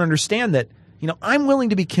 people don't understand that, I'm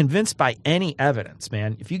willing to be convinced by any evidence,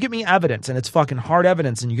 man. If you give me evidence and it's fucking hard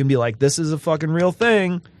evidence and you can be like, this is a fucking real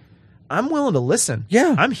thing, I'm willing to listen.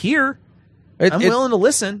 Yeah. I'm here. I'm willing to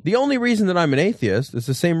listen. The only reason that I'm an atheist is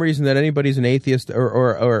the same reason that anybody's an atheist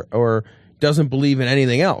or doesn't believe in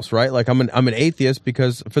anything else, right? Like I'm an atheist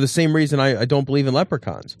because for the same reason I don't believe in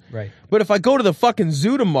leprechauns. Right. But if I go to the fucking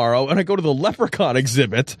zoo tomorrow and I go to the leprechaun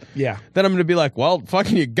exhibit, then I'm going to be like, well,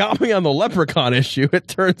 fucking you got me on the leprechaun issue. It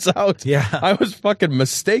turns out I was fucking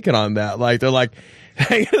mistaken on that. Like they're like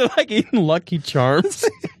eating Lucky Charms.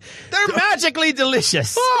 They're magically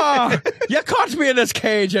delicious. Oh, you caught me in this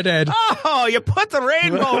cage, you did. Oh, you put the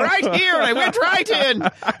rainbow right here and I went right in.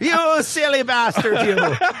 You silly bastard, you.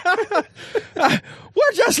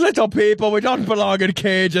 We're just little people. We don't belong in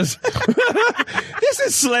cages. This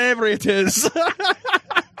is slavery, it is.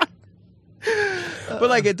 But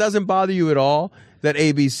like, it doesn't bother you at all that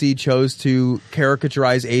ABC chose to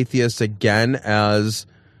caricaturize atheists again as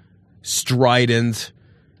strident,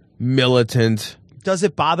 militant. Does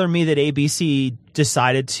it bother me that ABC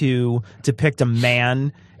decided to depict a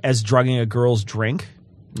man as drugging a girl's drink?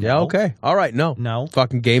 Yeah, okay. All right, no.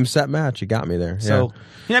 Fucking game, set, match. You got me there. So, you know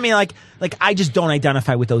what I mean? Like I just don't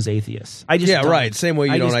identify with those atheists. I just right. Same way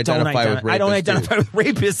you don't identify with rapists. I don't identify with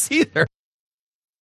rapists either.